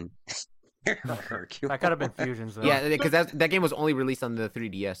 Satan. That could have been fusions, though. Yeah, because that game was only released on the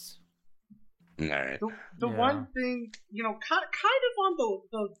 3DS. Right. The one thing, you know, kind of on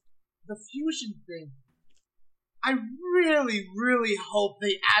the fusion thing, I really, really hope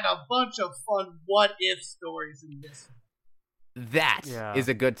they add a bunch of fun what-if stories in this. That is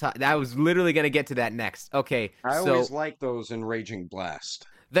a good time. I was literally going to get to that next. Okay, I always like those in Raging Blast.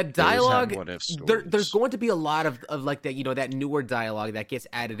 The dialogue, there's going to be a lot of like that, you know, that newer dialogue that gets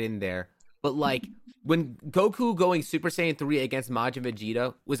added in there. But like when Goku going Super Saiyan 3 against Majin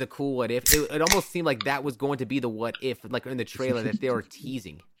Vegeta was a cool what if. It almost seemed like that was going to be the what if, like in the trailer that they were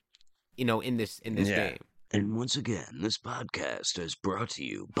teasing, you know, in this game. And once again, this podcast is brought to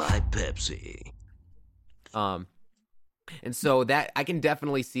you by Pepsi. And so that I can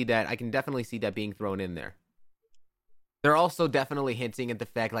definitely see that. I can definitely see that being thrown in there. They're also definitely hinting at the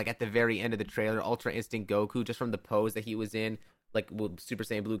fact, like at the very end of the trailer, Ultra Instinct Goku, just from the pose that he was in, like with Super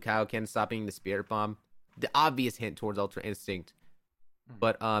Saiyan Blue Kaioken stopping the Spirit Bomb, the obvious hint towards Ultra Instinct.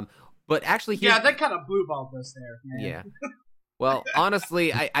 But actually, that kind of blue balled us there, man. Yeah. Well,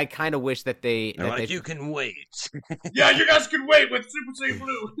 honestly, I kind of wish that they... you can wait. Yeah, you guys can wait with Super Saiyan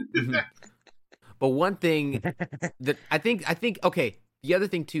Blue. But one thing that I think, okay, the other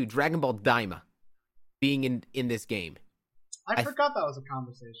thing too, Dragon Ball Daima being in this game. I forgot that was a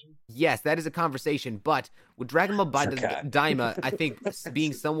conversation. Yes, that is a conversation, but with Dragon Ball Daima, I think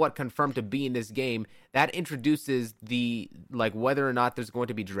being somewhat confirmed to be in this game, that introduces the whether or not there's going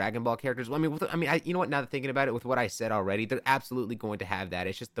to be Dragon Ball characters. You know what? Now that thinking about it, with what I said already, they're absolutely going to have that.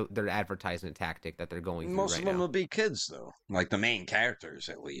 It's just their advertisement tactic that they're going through Most right of them now. will be kids, though, like the main characters,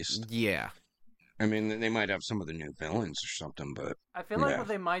 at least. Yeah. I mean, they might have some of the new villains or something, but I feel like what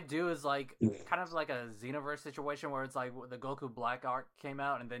they might do is kind of like a Xenoverse situation where it's like the Goku Black arc came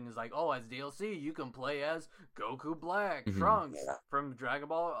out, and then it's like, oh, as DLC you can play as Goku Black, Trunks from Dragon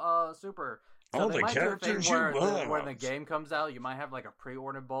Ball Super. So all the characters where the game comes out, you might have like a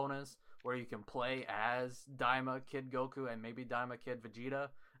pre-order bonus where you can play as Daima Kid Goku and maybe Daima Kid Vegeta,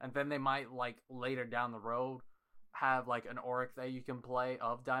 and then they might later down the road have an orc that you can play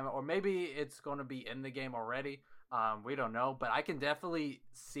of Daima, or maybe it's going to be in the game already. We don't know, but I can definitely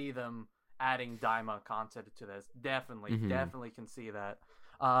see them adding Daima content to this. Definitely can see that.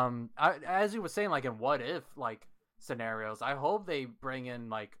 As you were saying, in what if scenarios, I hope they bring in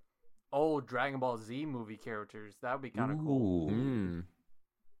old Dragon Ball Z movie characters. That would be kind of cool.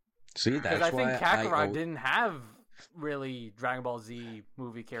 See, that's why I think Kakarot didn't have really Dragon Ball Z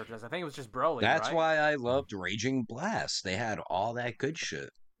movie characters. I think it was just Broly. That's why I loved Raging Blast. They had all that good shit.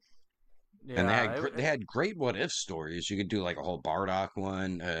 Yeah, and they had great what if stories. You could do a whole Bardock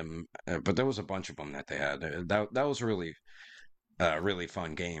one, but there was a bunch of them that they had. That was really really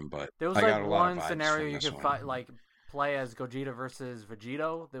fun game. But there was I got a lot of one scenario you could fight play as Gogeta versus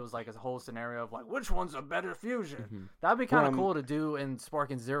Vegito. There was a whole scenario of which one's a better fusion. That'd be kind of cool to do in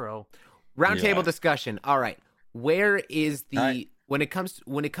Sparking Zero. Roundtable discussion. All right. Where is the when it comes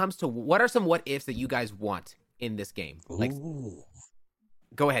to what are some what ifs that you guys want in this game?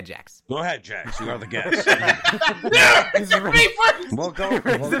 Go ahead, Jax. Go ahead, Jax. You are the guest. We'll go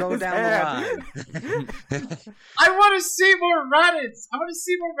down the line. I want to see more Raditz. I want to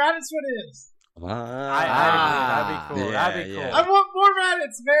see more Raditz what ifs. That'd be cool. Yeah, That'd be cool. yeah. I want more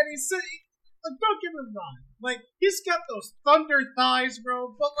Raditz, man. Don't get me wrong. He's got those thunder thighs,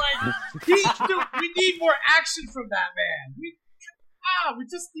 bro. But we need more action from that man. We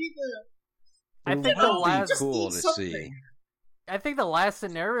just need the. I think the last cool to see. I think the last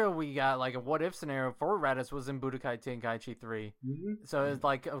scenario we got, a what if scenario for Raditz, was in Budokai Tenkaichi 3. Mm-hmm. So it's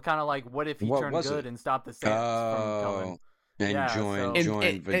kind of what if he turned good and stopped the Saiyans from coming. And join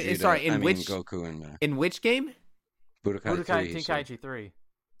Vegeta. Goku and in which game? Budokai Tenkaichi 3.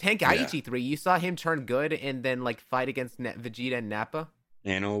 Tenkaichi 3. You saw him turn good and then fight against Vegeta and Nappa.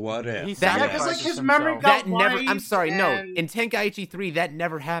 You know what if? Because his memory got never. I'm sorry, no. In Tenkaichi 3, that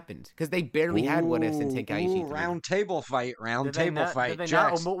never happened because they barely had what ifs in Tenkaichi 3. Round table fight.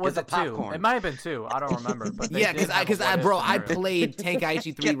 Jax, was it 2? It might have been 2. I don't remember. But I played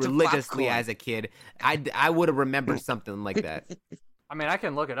Tenkaichi 3 religiously as a kid. I would have remembered something like that. I mean, I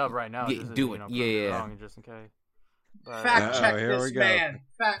can look it up right now. Do it. Wrong, just in case. But, fact check this man.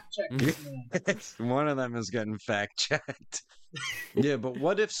 Fact check this man. One of them is getting fact checked. Yeah, but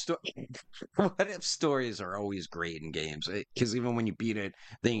what if stories are always great in games? Because even when you beat it,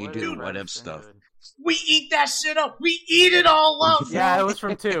 then you do what if stuff. We eat that shit up. We eat it all up. Yeah, it was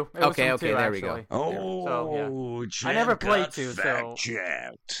from 2. Okay, there we go. Oh, so, I never played 2, so.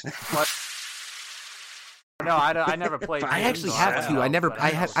 No, I never played. I actually have 2.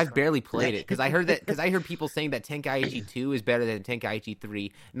 I've barely played it because I heard people saying that Tenkaichi 2 is better than Tenkaichi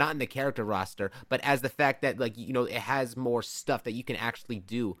 3, not in the character roster, but as the fact that it has more stuff that you can actually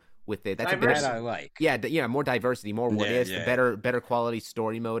do with it. That's I like. Yeah, more diversity, more what ifs, better quality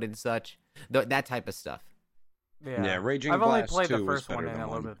story mode and such. That type of stuff. Yeah, Raging I've Blast only played 2 the first one and a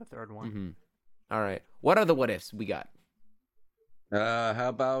little bit of the third one. Mm-hmm. All right, what are the what ifs we got? How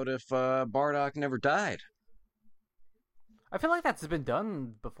about if Bardock never died? I feel like that's been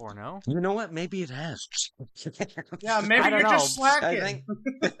done before, no? You know what? Maybe it has. Yeah, maybe you're just slacking.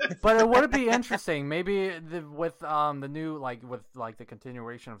 But would it be interesting? Maybe with the new with the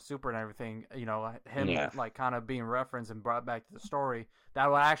continuation of Super and everything, him kind of being referenced and brought back to the story. That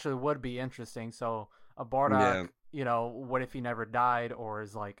would be interesting. So a Bardock, what if he never died, or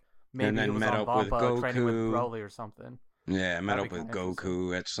is maybe he was on Vampa training with Broly or something. Yeah, met up with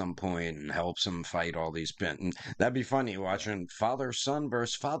Goku at some point and helps him fight all these and that'd be funny watching father-son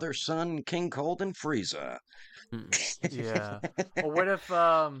versus father-son, King Cold and Frieza. Yeah. Well, what if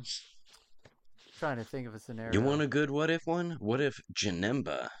trying to think of a scenario. You want a good what if one? What if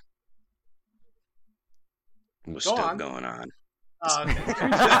Janemba was still going on? Oh, okay.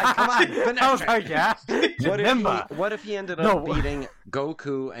 Come on, I was like, yeah. What if he ended up beating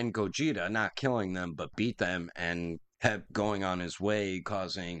Goku and Gogeta, not killing them, but beat them and kept going on his way,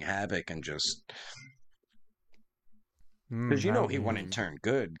 causing havoc and just Because he wouldn't turn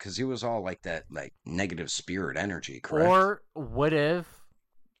good because he was all like that, like negative spirit energy, correct? Or what if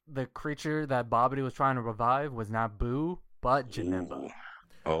the creature that Bobbity was trying to revive was not Boo, but Janemba?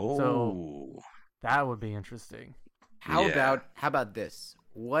 Oh, so that would be interesting. How about this?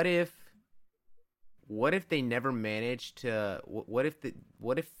 What if they never managed to? What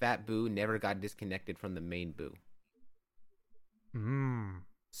if Fat Boo never got disconnected from the main Boo?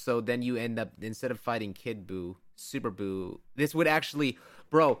 So then you end up, instead of fighting Kid Boo, Super Boo. This would actually,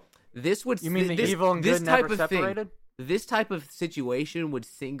 bro. This would. You mean the evil and good never separated? This type of situation would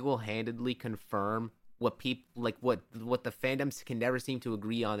single-handedly confirm what people what the fandoms can never seem to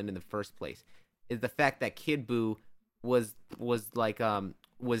agree on in the first place, is the fact that Kid Boo is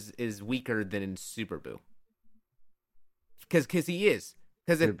weaker than Super Boo. Because he is.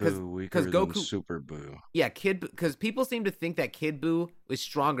 Because Goku, Super Boo. Yeah, because people seem to think that Kid Boo is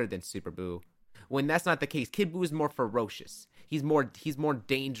stronger than Super Boo, when that's not the case. Kid Boo is more ferocious. He's more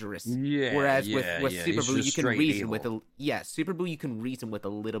dangerous. Yeah. Whereas with Super Boo, you can reason with Super Boo you can reason with a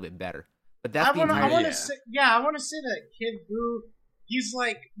little bit better. But that's I want to say that Kid Boo, he's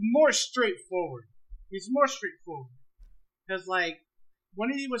like more straightforward. Because like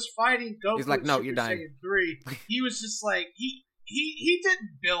when he was fighting Goku, he's like, no, Super you're dying. Saiyan 3, he was just like he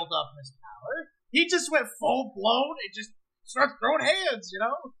didn't build up his power. He just went full blown and just started throwing hands,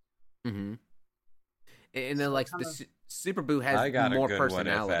 Mm-hmm. And then like Super Boo has I got more a good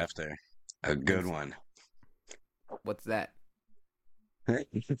personality. What if after a good one. What's that?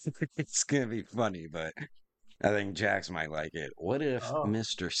 It's gonna be funny, but I think Jax might like it. What if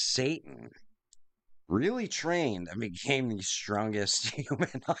Mr. Satan really trained and became the strongest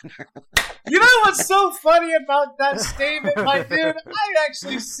human on Earth? You know what's so funny about that statement, my dude? I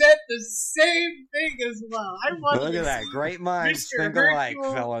actually said the same thing as well. I wanted Look at that. Great minds think alike,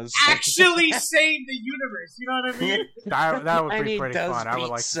 fellas. Actually save the universe. You know what I mean? That would be pretty fun. I would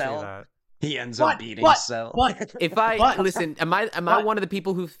like to see that. He ends up beating Cell. Listen, am I one of the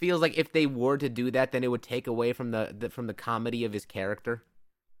people who feels like if they were to do that, then it would take away from the comedy of his character?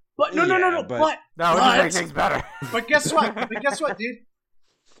 But no. But no, it just makes things better. But guess what, dude?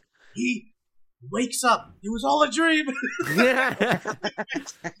 He wakes up. It was all a dream.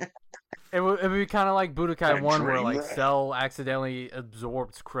 It would be kind of like Budokai 1, where like Cell accidentally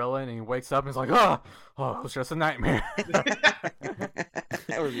absorbs Krillin, and he wakes up and is like, oh, it was just a nightmare.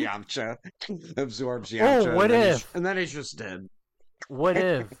 Or Yamcha absorbs Yamcha. Oh, what if? And then he's just dead. What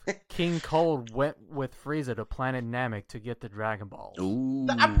if King Cold went with Frieza to planet Namek to get the Dragon Balls? Ooh.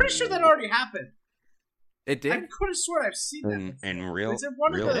 I'm pretty sure that already happened. It did? I could have sworn I've seen that. In real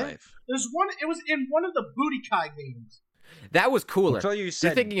life. There's one. It was in one of the Booty Kai games. That was Cooler. Until you said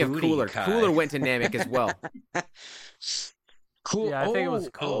You're thinking of Cooler. Kai. Cooler went to Namek as well. Cool. Yeah, I think it was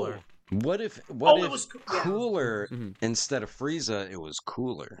Cooler. What if it was Cooler instead of Frieza, it was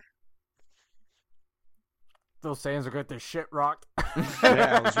Cooler? Those Saiyans are good to shit rocked.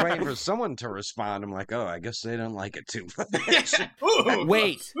 Yeah, I was waiting for someone to respond. I'm like, I guess they don't like it too much.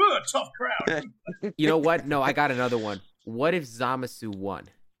 Wait. Tough crowd. You know what? No, I got another one. What if Zamasu won?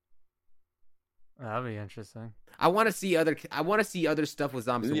 That'd be interesting. I want to see other stuff with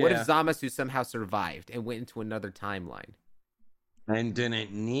Zamasu. Yeah. What if Zamasu somehow survived and went into another timeline? And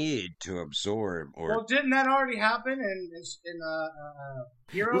didn't need to absorb Well, didn't that already happen in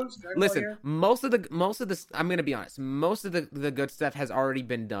Heroes? Listen, most of the I'm gonna be honest. Most of the good stuff has already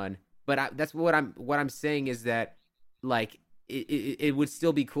been done. But that's what I'm saying is that like it would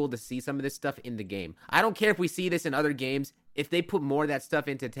still be cool to see some of this stuff in the game. I don't care if we see this in other games. If they put more of that stuff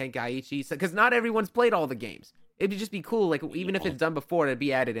into Tenkaichi, because not everyone's played all the games. It'd just be cool, like even if it's done before, it'd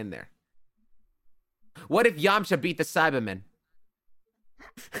be added in there. What if Yamcha beat the Cybermen?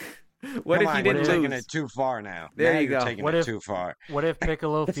 What if he didn't lose? You're taking it too far now. There now you you're go. Taking it too far. What if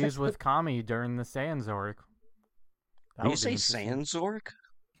Piccolo fused with Kami during the Saiyans arc? Did you say Saiyans arc?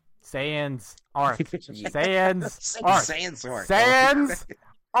 Saiyans arc. Saiyans arc. Saiyans arc. Saiyans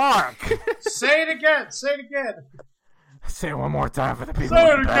arc. Say it again. Say it again. Say it one more time for the people.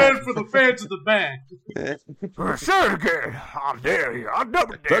 Say it again for the fans of the back. Say it again. I dare you. I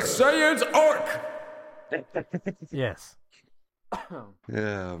never dare. The Saiyans arc. Yes.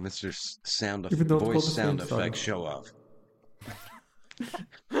 Yeah, Mr. Voice sound effect show off.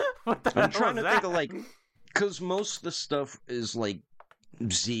 I'm trying to think of like, because most of the stuff is like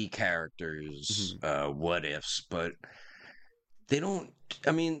Z characters, what ifs, but they don't.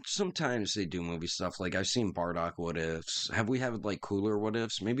 I mean, sometimes they do movie stuff. Like I've seen Bardock what ifs. Have we had like cooler what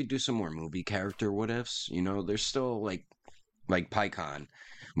ifs? Maybe do some more movie character what ifs. You know, there's still like like Pycon.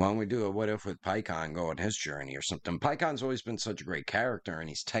 Why don't we do a what if with Pycon, go on his journey or something? Pycon's always been such a great character, and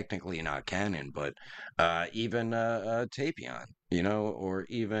he's technically not canon, but even Tapion, or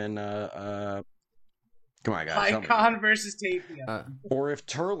even come on, guys, help me. Icon versus Tapion. Or if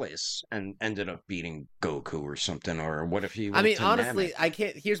Turles ended up beating Goku or something, or what if he? I mean, to honestly, Namek? I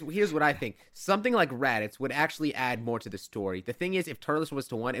can't. Here's what I think. Something like Raditz would actually add more to the story. The thing is, if Turles was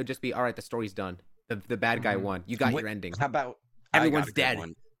to win, it would just be all right. The story's done. The bad guy won. You got your ending. How about Everyone's I got a good dead.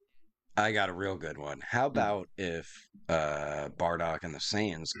 one. I got a real good one. How about if Bardock and the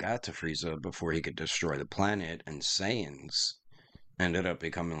Saiyans got to Frieza before he could destroy the planet, and Saiyans ended up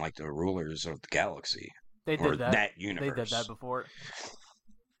becoming like the rulers of the galaxy? They or did that. that universe. They did that before.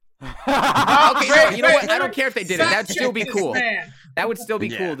 Okay, no, you know what? I don't care if they did it. That'd still be cool. Man. That would still be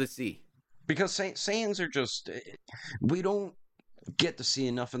Yeah. cool to see. Because Saiyans are just, we don't get to see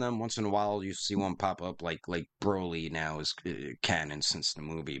enough of them. Once in a while you see one pop up, like Broly now is canon since the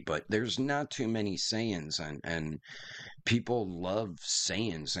movie, but there's not too many Saiyans, and people love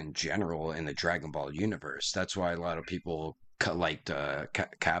Saiyans in general in the Dragon Ball universe. That's why a lot of people liked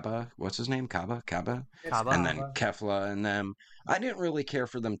Kaba. What's his name? Kaba? Kaba. And then Kefla and them. I didn't really care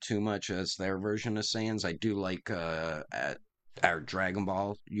for them too much as their version of Saiyans. I do like our Dragon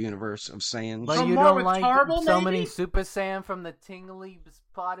Ball universe of Saiyans. But Some you more don't with like Tarble, so maybe? many Super Saiyan from the tingly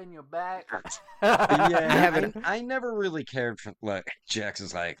spot in your back? Yeah, I never really cared for. Look, Jax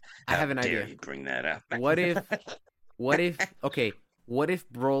is like, I have "How an dare idea. you bring that up?" What if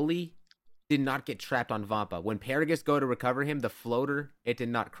Broly did not get trapped on Vampa? When Paragus go to recover him, the floater, it did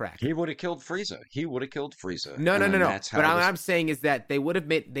not crack. He would have killed Frieza. No. And But that's how what this- I'm saying is that they would have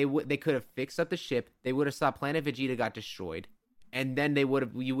made they could have fixed up the ship. They would have saw Planet Vegeta got destroyed, and then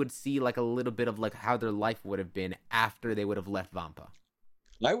you would see like a little bit of like how their life would have been after they would have left Vampa.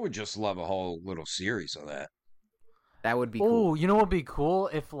 I would just love a whole little series of that. That would be cool. Oh, you know what would be cool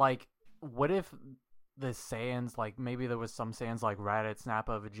if what if the Saiyans, maybe there was some Saiyans like Raditz,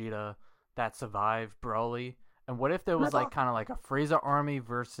 Nappa, Vegeta that survived Broly, and what if there was kind of like a Frieza army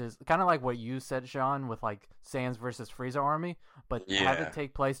versus kind of like what you said, Sean, with Saiyans versus Frieza army, but have Yeah. it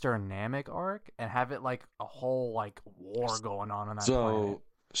take place during Namek arc and have it like a whole war going on that planet.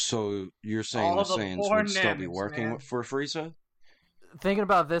 So you're saying All the the Saiyans born would still be Nameks, working man. for Frieza? Thinking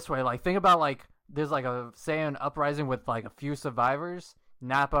about it this way, think about there's a Saiyan uprising with a few survivors.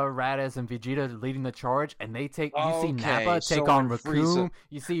 Nappa, Raditz, and Vegeta leading the charge, and you see Okay, Nappa so take on when Raccoon. Frieza-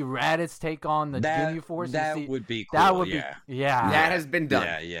 You see Raditz take on the Ginyu Force. That would be cool. That would yeah. be yeah. That has been done.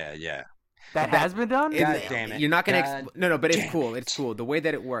 Yeah. That has been done. God damn it. You're not gonna God no, but it's damn cool. it. It's cool. The way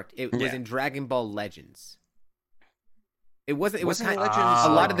that it worked, it was Yeah. in Dragon Ball Legends. It wasn't. It was Wasn't kind Legends a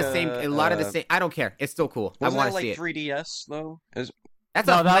lot of the like, same. A lot of the same. I don't care. It's still cool. I Wasn't want that to see like it. 3DS though? That's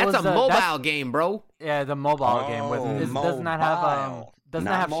No, a that that's was a a- mobile that's- game, bro. Yeah, the mobile game with doesn't that have mobile. doesn't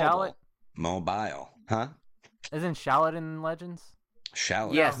Not that have mobile. Shallot? Mobile, huh? Isn't Shallot in Legends?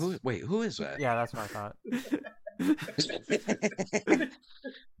 Shallot. Yes. Who is that? Yeah, that's what I thought.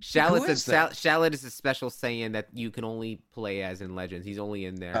 Shallot's is that? Shallot is a special Saiyan that you can only play as in Legends. He's only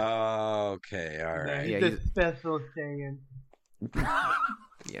in there. Okay, all right. Yeah, the he's- special Saiyan.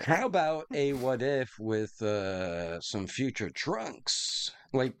 Yeah. How about a what if with some future Trunks?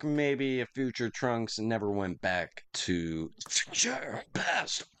 Like maybe if future Trunks never went back to future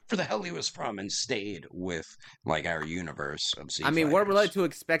past where the hell he was from and stayed with our universe of Z I mean, we're Fighters. led to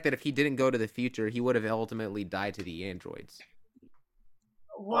expect that if he didn't go to the future, he would have ultimately died to the androids.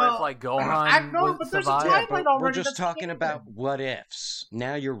 Or if Gohan no, would but there's a survive. timeline But already. we're just that's talking canon. about what ifs.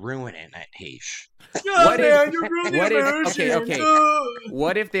 Now you're ruining it, Heish. Yeah, What if- man, you're ruining what if- immersion. okay.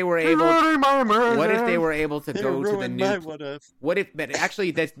 What if they were able? What if they were able to go to the ruined my new? what if. What if? But actually,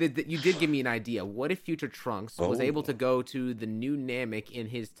 you did give me an idea. What if Future Trunks was Oh. able to go to the new Namek in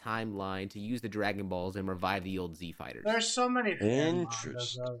his timeline to use the Dragon Balls and revive the old Z Fighters? There's so many fan mangas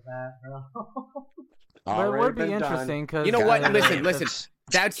Interesting. of that, bro. But it Already would be been done. interesting because You know what? Goddamn. Listen.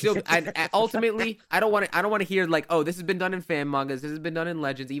 That's still. Ultimately, I don't want to hear oh, this has been done in fan mangas. This has been done in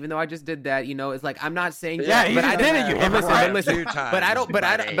Legends. Even though I just did that, it's like I'm not saying. Yeah, you but I did it, you But hypocrite. listen, Two but I don't. But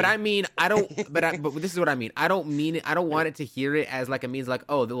I. times, But I mean, I don't. But this is what I mean. I don't mean it. I don't want it to hear it as a means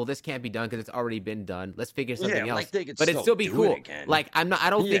oh, well, this can't be done because it's already been done. Let's figure something Yeah, else. they could But it'd still be do cool. it again. I'm not. I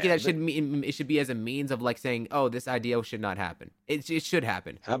don't think Yeah, that should mean it should be as a means of saying, oh, this idea should not happen. It should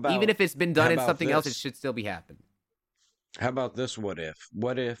happen. How about- Even if it's been done how in about something else, it this? should still be happen. How about this what if?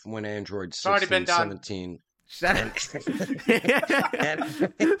 What if when Android It's already 16, been done. 17... Shut up.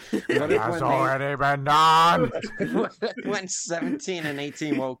 What if That's when already been done. when 17 and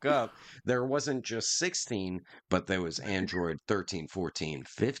 18 woke up, there wasn't just 16, but there was Android 13, 14,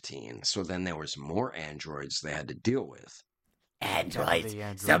 15. So then there was more androids they had to deal with. Androids.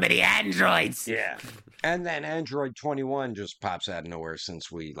 So many androids. Yeah. And then Android 21 just pops out of nowhere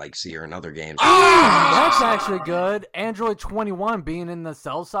since we see her in other games. That's actually good. Android 21 being in the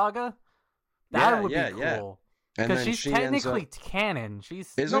Cell Saga? That would be cool. Because she's technically canon. She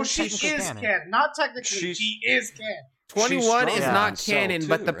is canon. Not technically, she is canon. 21 is not canon,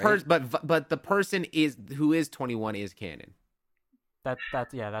 but the person who is 21 is canon. That's what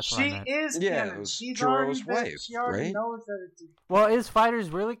I meant. She is canon. She's Jiro's wife, she already right? knows that it's... Well, is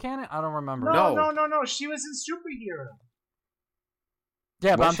Fighters really canon? I don't remember. No. She was in Superhero.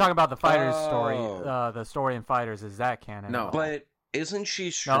 Yeah, but I'm talking about the Fighters story. The story in Fighters, is that canon? No. But isn't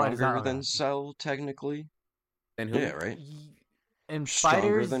she stronger than Cell, technically? And who? Yeah, right? In Stronger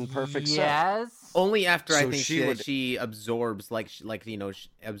Fighters, than Perfect Cell. yes. Only after I think she absorbs,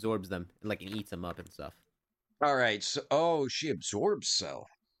 absorbs them, and eats them up and stuff. All right, so she absorbs Cell.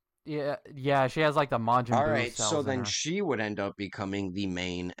 Yeah, she has the Majin Buu All right, cells so in then her. she would end up becoming the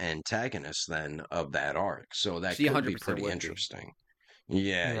main antagonist then of that arc. So that She could be 100% pretty would be. interesting.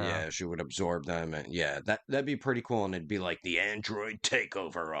 Yeah, she would absorb them, and that'd be pretty cool, and it'd be like the android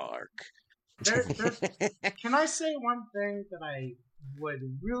takeover arc. Can I say one thing that I would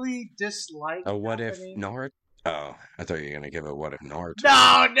really dislike? What if Naruto? Oh, I thought you were gonna give a what if Naruto.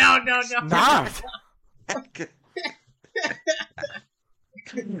 No. Not.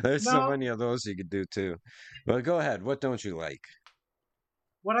 There's so many of those you could do too. But go ahead. What don't you like?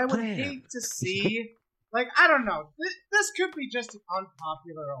 What I would hate to see, I don't know. This could be just an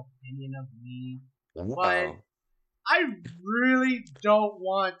unpopular opinion of me, but I really don't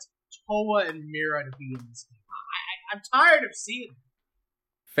want Toa and Mira to be in this game. I'm tired of seeing them.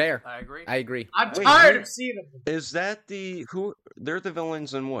 Fair. I agree. I'm tired of seeing them. Is that who? They're the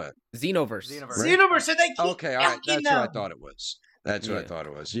villains in what? Xenoverse. Xenoverse, and they keep Okay, all right. That's them. what I thought it was. That's what I thought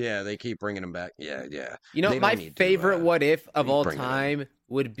it was. Yeah, they keep bringing them back. Yeah. You know, my favorite what if of all bring it time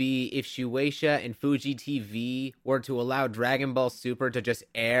would be if Shueisha and Fuji TV were to allow Dragon Ball Super to just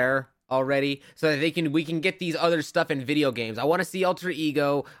air already, so that we can get these other stuff in video games. I want to see Ultra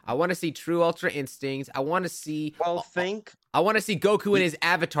Ego. I want to see True Ultra Instincts. I want to see. I want to see Goku in his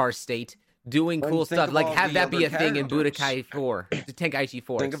avatar state doing cool stuff. Have that be a thing in Budokai 4, Tenkaichi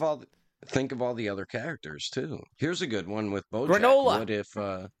 4. Think of all the other characters too. Here's a good one with Bojack. Granola. What if?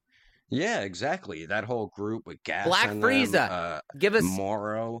 Yeah, exactly. That whole group with Gas, Black and Frieza. Them, Give us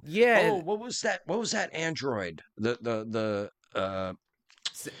Moro. Yeah. Oh, what was that? What was that android?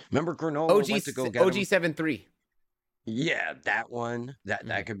 Remember Granola went to go get him? OG73. Yeah, that one.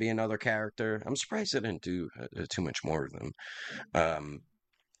 That could be another character. I'm surprised they didn't do too much more of them.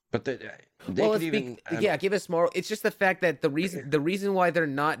 But they could even give us more. It's just the fact that the reason why they're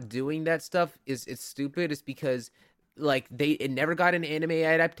not doing that stuff is it's stupid. Is because it never got an anime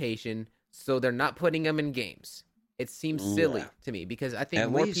adaptation, so they're not putting them in games. It seems silly to me because I think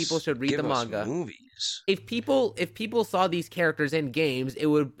more people should read the manga. Movies. If people saw these characters in games, it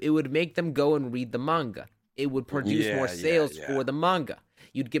would make them go and read the manga. It would produce more sales for the manga.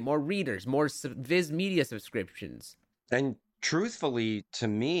 You'd get more readers, more Viz Media subscriptions. And truthfully, to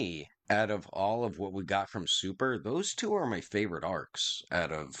me, out of all of what we got from Super, those two are my favorite arcs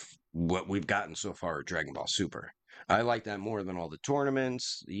out of what we've gotten so far at Dragon Ball Super. I like that more than all the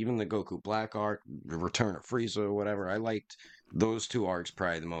tournaments, even the Goku Black arc, the Return of Frieza, or whatever. I liked those two arcs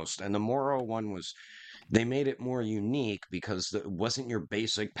probably the most. And the Moro one they made it more unique because it wasn't your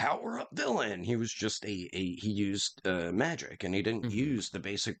basic power-up villain. He was just he used magic, and he didn't use the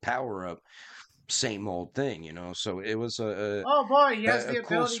basic power-up same old thing, so it was oh boy, he has the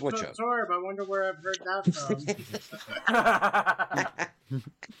cool ability to absorb. I wonder where I've heard that from.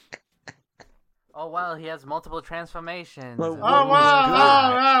 Oh wow, he has multiple transformations. Well,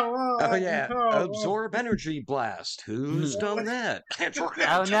 wow. Oh yeah, absorb energy blast. Who's done that?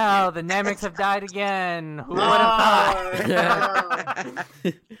 Oh no, the Nameks have died again. Who would have thought?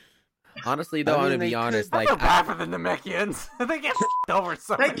 Honestly, though, I'm gonna be honest. I feel bad for the Namekians. They get over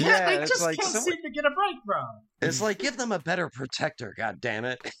so much. They just can't seem to get a break, bro. It's give them a better protector. God damn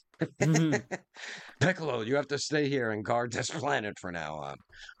it, Piccolo! You have to stay here and guard this planet for now on.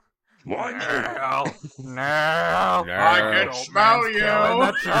 What? No. I can smell you.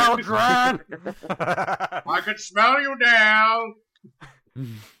 The children. I can smell you now.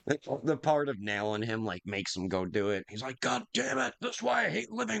 The part of nailing him makes him go do it. He's like, God damn it, that's why I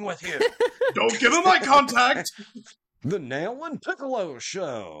hate living with you. Don't give him eye contact. The Nail and Piccolo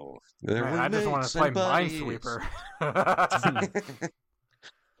Show. I just want to play Minesweeper.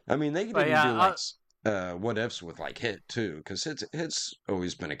 I mean, they could even do what ifs with Hit too, because Hit's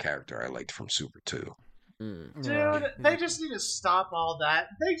always been a character I liked from Super 2. Dude, they just need to stop all that.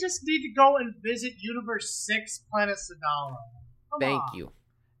 They just need to go and visit Universe 6 Planet Sadala. Thank you.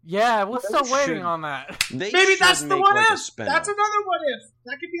 Yeah, we're still They waiting should- on that. Maybe that's the make, what like, a if. spin-off. That's another what if.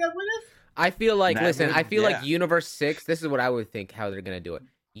 That could be a what if. I feel like, That listen, would- I feel like yeah. Universe 6, this is what I would think how they're going to do it.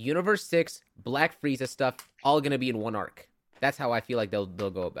 Universe 6, Black Frieza stuff, all going to be in one arc. That's how I feel like they'll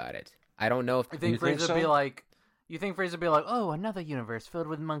go about it. I don't know if... You think think Frieza so? would be like... You think Frieza would be like, oh, another universe filled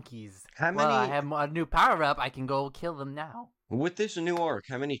with monkeys. How Well, I many- have a new power-up. I can go kill them now. With this new arc,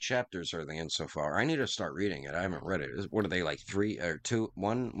 how many chapters are they in so far? I need to start reading it. I haven't read it. What are they, like 3 or 2,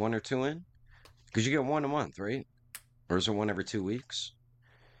 one or two in? Because you get one a month, right? Or is it one every 2 weeks?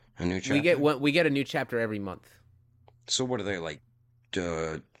 A new chapter? We get a new chapter every month. So what are they, like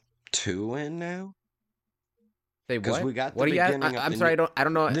 2 in now? Say 'Cause what? we got the what do you ask? beginning of I'm the sorry, new- I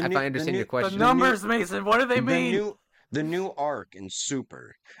don't know the if new- I understand the your new- The question. numbers, Mason. What do they mean? The new arc in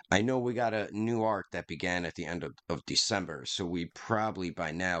Super. I know we got a new arc that began at the end of December, so we probably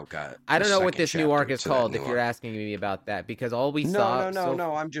by now got. I don't the know what second this new arc chapter is to that called, new if you're arc. asking me about that, because all we saw...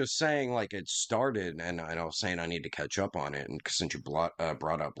 No. I'm just saying, like, it started, and I was saying I need to catch up on it, and since you brought up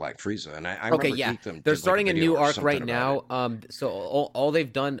Black Frieza, and I Okay, remember yeah, Geekdom did, they're like, starting a video new or arc something right about now. it. So all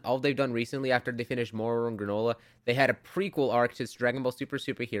they've done recently after they finished Moro and Granola, they had a prequel arc to Dragon Ball Super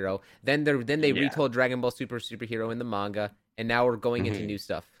Superhero. Then they Yeah. retold Dragon Ball Super Superhero in the manga, and now we're going into Mhm. new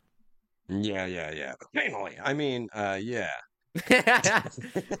stuff. Yeah. Finally, I mean, yeah.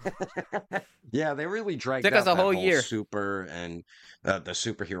 Yeah, they really dragged Took out us a that whole year. Super and the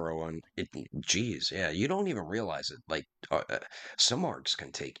superhero one. Geez, yeah, you don't even realize it. Like some arcs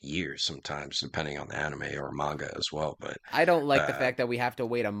can take years sometimes, depending on the anime or manga as well. But I don't like the Uh, fact that we have to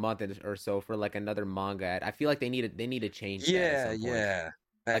wait a month or so for like another manga. I feel like they need to change that. At some point. yeah,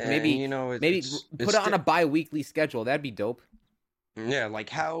 Like And, maybe you know, maybe it's, put it on a bi-weekly schedule. That'd be dope. yeah. Like,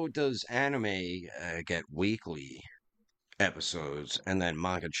 how does anime get weekly episodes and then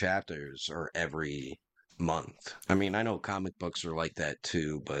manga chapters are every month? I mean, I know comic books are like that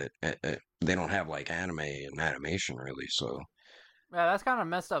too, but they don't have like anime and animation really. So Yeah, that's kind of a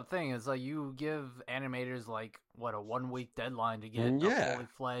messed up thing. It's like you give animators like what, a 1 week deadline to get Yeah. a fully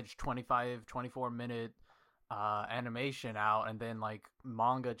fledged 24-minute animation out, and then like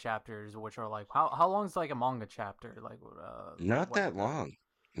manga chapters, which are like how long is like a manga chapter? Like not what- that long,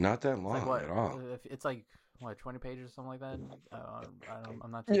 not that It's long like what? at all. It's like what, 20 pages or something like that.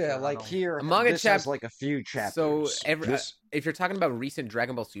 I'm not too sure. Yeah, I like don't- here, A manga this has chap- like a few chapters. So This- if you're talking about recent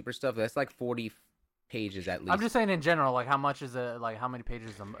Dragon Ball Super stuff, that's like 40 pages at least. I'm just saying in general, like how much is a like how many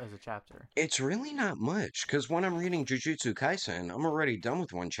pages is a chapter? it's really not much because when I'm reading Jujutsu Kaisen, I'm already done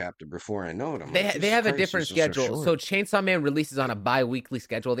with one chapter before I know it. I'm like, They "Jesus have a Christ, different this is so schedule. So short." Chainsaw Man releases on a bi-weekly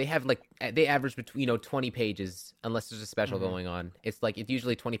schedule. They have like they average between 20 pages unless there's a special Mhm. going on. It's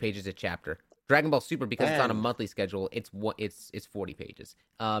usually 20 pages a chapter. Dragon Ball Super, because it's on a And- monthly schedule, it's 40 pages.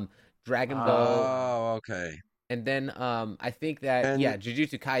 Dragon Ball, Oh, okay. and then I think that And-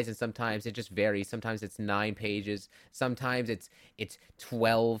 Jujutsu Kaisen, sometimes it just varies. Sometimes it's 9 pages, sometimes it's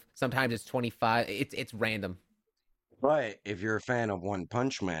 12, sometimes it's 25. It's random. But if you're a fan of One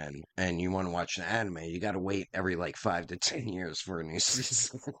Punch Man and you want to watch the anime, you got to wait every like 5 to 10 years for a new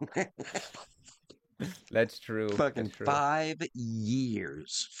season. That's true. Fucking That's true. 5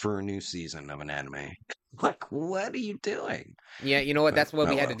 years for a new season of an anime. Like, what are you doing? Yeah, you know what? That's what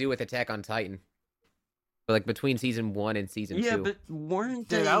Oh, we had to well. do with Attack on Titan. But like between season 1 and season 2. Yeah, but weren't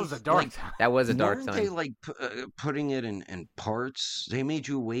they? Dude, that was a dark like, time. That was a dark weren't they time. like putting it in parts? They made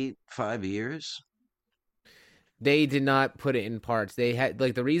you wait 5 years. They did not put it in parts. They had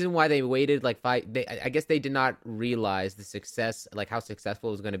like the reason why they waited like 5. I guess they did not realize the success, like how successful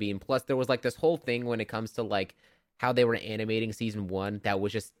it was going to be. And plus, there was like this whole thing when it comes to like how they were animating season 1 that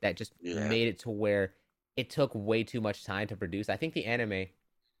just Yeah. made it to where it took way too much time to produce. I think the anime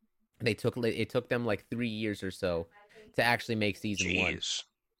it took them like 3 years or so to actually make season 1.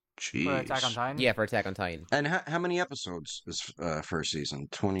 Jeez. For Attack on Jeez. Titan? Yeah, for Attack on Titan. And how many episodes is first season?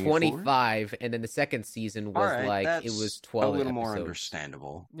 24? 25, and then the second season was Alright, like it that's was 12 a little more episodes.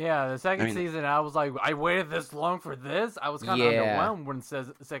 understandable. Yeah, the second I mean- season, I was like, I waited this long for this? I was kind of Yeah. underwhelmed when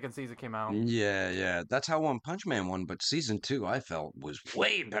the second season came out. Yeah. That's how One Punch Man won, but season 2 I felt was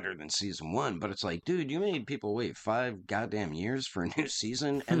way better than season 1. But it's like, dude, you made people wait 5 goddamn years for a new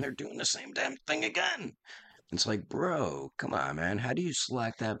season, and they're doing the same damn thing again. It's like, bro, come on, man. How do you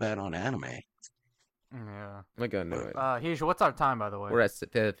slack that bad on anime? Yeah. We're gonna do it. Heesh, what's our time, by the way? We're at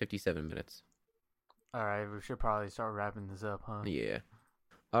 57 minutes. All right, we should probably start wrapping this up, huh? Yeah.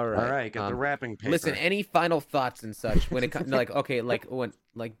 All right. All right, get the wrapping paper. Listen, any final thoughts and such when it comes like okay, like when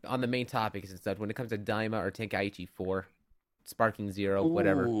like on the main topics and stuff when it comes to Daima or Tenkaichi 4, Sparking Zero,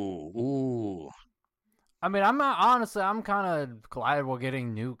 whatever. Ooh. I mean, I'm kind of glad we're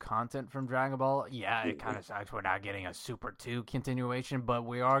getting new content from Dragon Ball. Yeah, it kind of sucks we're not getting a Super 2 continuation, but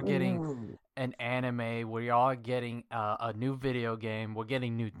we are getting an anime. We are getting a new video game. We're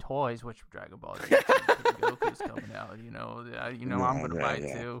getting new toys, which Dragon Ball Goku's coming out. I'm gonna buy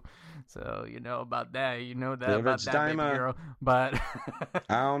it too. So about that. About that, baby girl. But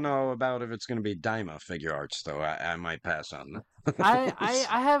I don't know about if it's gonna be Daima figure arts though. I might pass on that.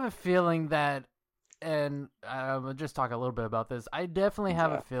 I have a feeling that. And I'll just talk a little bit about this. I definitely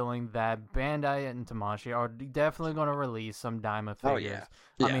have a feeling that Bandai and Tamashii are definitely going to release some Daima figures.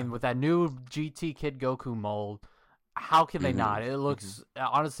 Yeah. I mean, with that new GT Kid Goku mold, how can they not? It looks,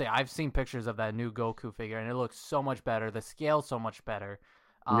 honestly, I've seen pictures of that new Goku figure, and it looks so much better. The scale's so much better.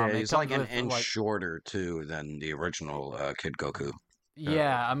 He's like an inch shorter, too, than the original Kid Goku.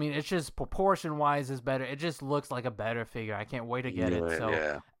 Yeah, I mean, it's just proportion-wise is better. It just looks like a better figure. I can't wait to get it.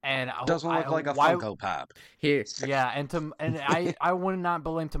 So, and doesn't look like a Funko Pop. Here, yeah, and I would not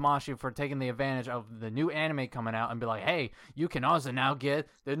blame Tamashii for taking the advantage of the new anime coming out and be like, hey, you can also now get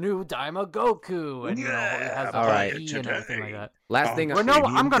the new Daima Goku, and it has the and everything like that. Last thing, well, no,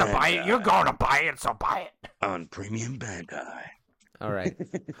 I'm gonna buy it. You're gonna buy it, so buy it on Premium Bandai. All right.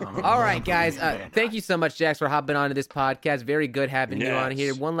 All right, guys. Thank you so much, Jax, for hopping on to this podcast. Very good having you on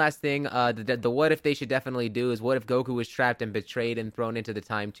here. One last thing. The what if they should definitely do is what if Goku was trapped and betrayed and thrown into the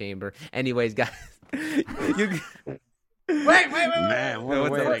time chamber? Anyways, guys. Wait. Man, what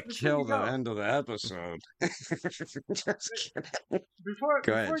a way to kill the end of the episode. Just kidding. Before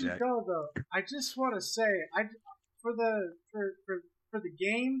you go, though, I just want to say, for the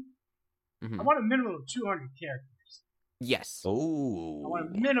game, I want a minimum of 200 characters. Yes. Oh. I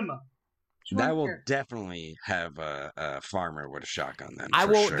want a minimum. That will definitely have a farmer with a shotgun then. I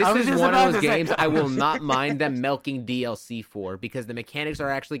will. Sure. This is one of those games I will not mind them milking DLC for because the mechanics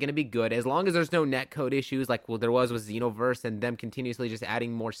are actually going to be good as long as there's no netcode issues like there was with Xenoverse and them continuously just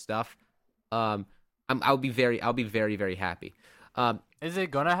adding more stuff. I'll be very very happy. Is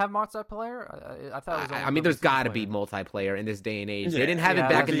it gonna have multiplayer? I thought it was I mean, there's got to be multiplayer in this day and age. They didn't have it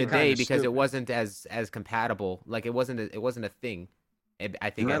back in the day because it wasn't as compatible. Like it wasn't a thing.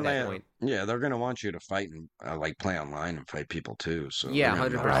 I think at that point. Yeah, they're gonna want you to fight and like play online and fight people too. So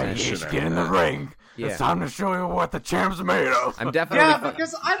 100%. Get in the ring. Yeah. It's time to show you what the champ's made of. I'm definitely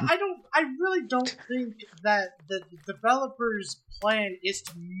because I really don't think that the developers' plan is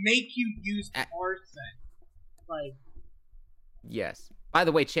to make you use Parsec. Like. Yes. By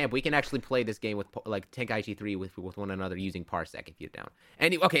the way, Champ, we can actually play this game with like Tenkaichi 3 with one another using Parsec if you're down.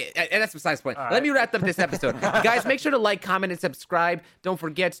 Okay, and that's besides the point. Let me wrap up this episode. Guys, make sure to like, comment, and subscribe. Don't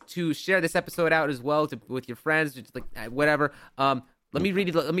forget to share this episode out as well with your friends, just like whatever. Let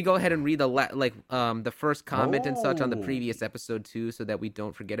me go ahead and read the first comment and such on the previous episode too, so that we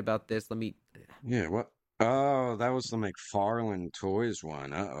don't forget about this. Yeah, what? Oh, that was the McFarlane Toys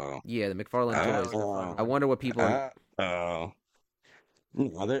one. Yeah, the McFarlane Toys. I wonder what people are...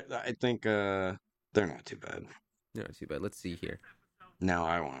 No, I think they're not too bad. They're not too bad. Let's see here. Now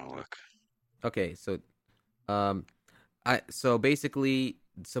I want to look. Okay, so, so basically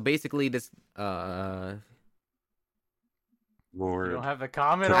this Lord. You don't have the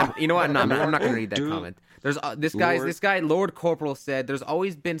comment. You know what? No, I'm not going to read that comment. There's this guy Lord Corporal said there's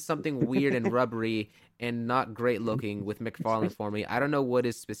always been something weird and rubbery and not great looking with McFarlane for me. I don't know what it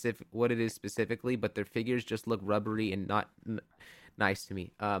is specifically, but their figures just look rubbery and not nice to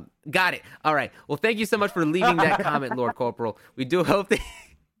me. Got it. All right. Well, thank you so much for leaving that comment, Lord Corporal. We do hope that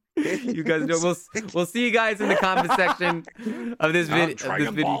you guys know. We'll see you guys in the comment section of this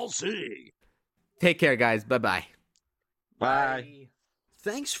video. Take care, guys. Bye-bye. Bye.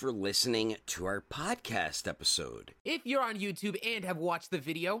 Thanks for listening to our podcast episode. If you're on YouTube and have watched the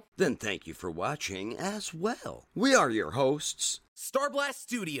video, then thank you for watching as well. We are your hosts, Starblast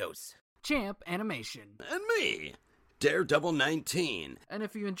Studios, Champ Animation, and me, Daredevil 19. And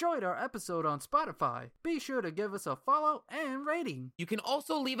if you enjoyed our episode on Spotify, be sure to give us a follow and rating. You can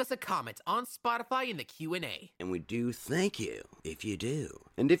also leave us a comment on Spotify in the Q&A. And we do thank you if you do.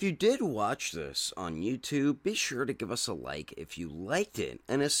 And if you did watch this on YouTube, be sure to give us a like if you liked it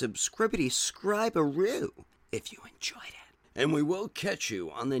and a subscribe-a-roo if you enjoyed it. And we will catch you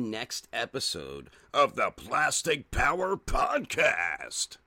on the next episode of the Plastic Power Podcast.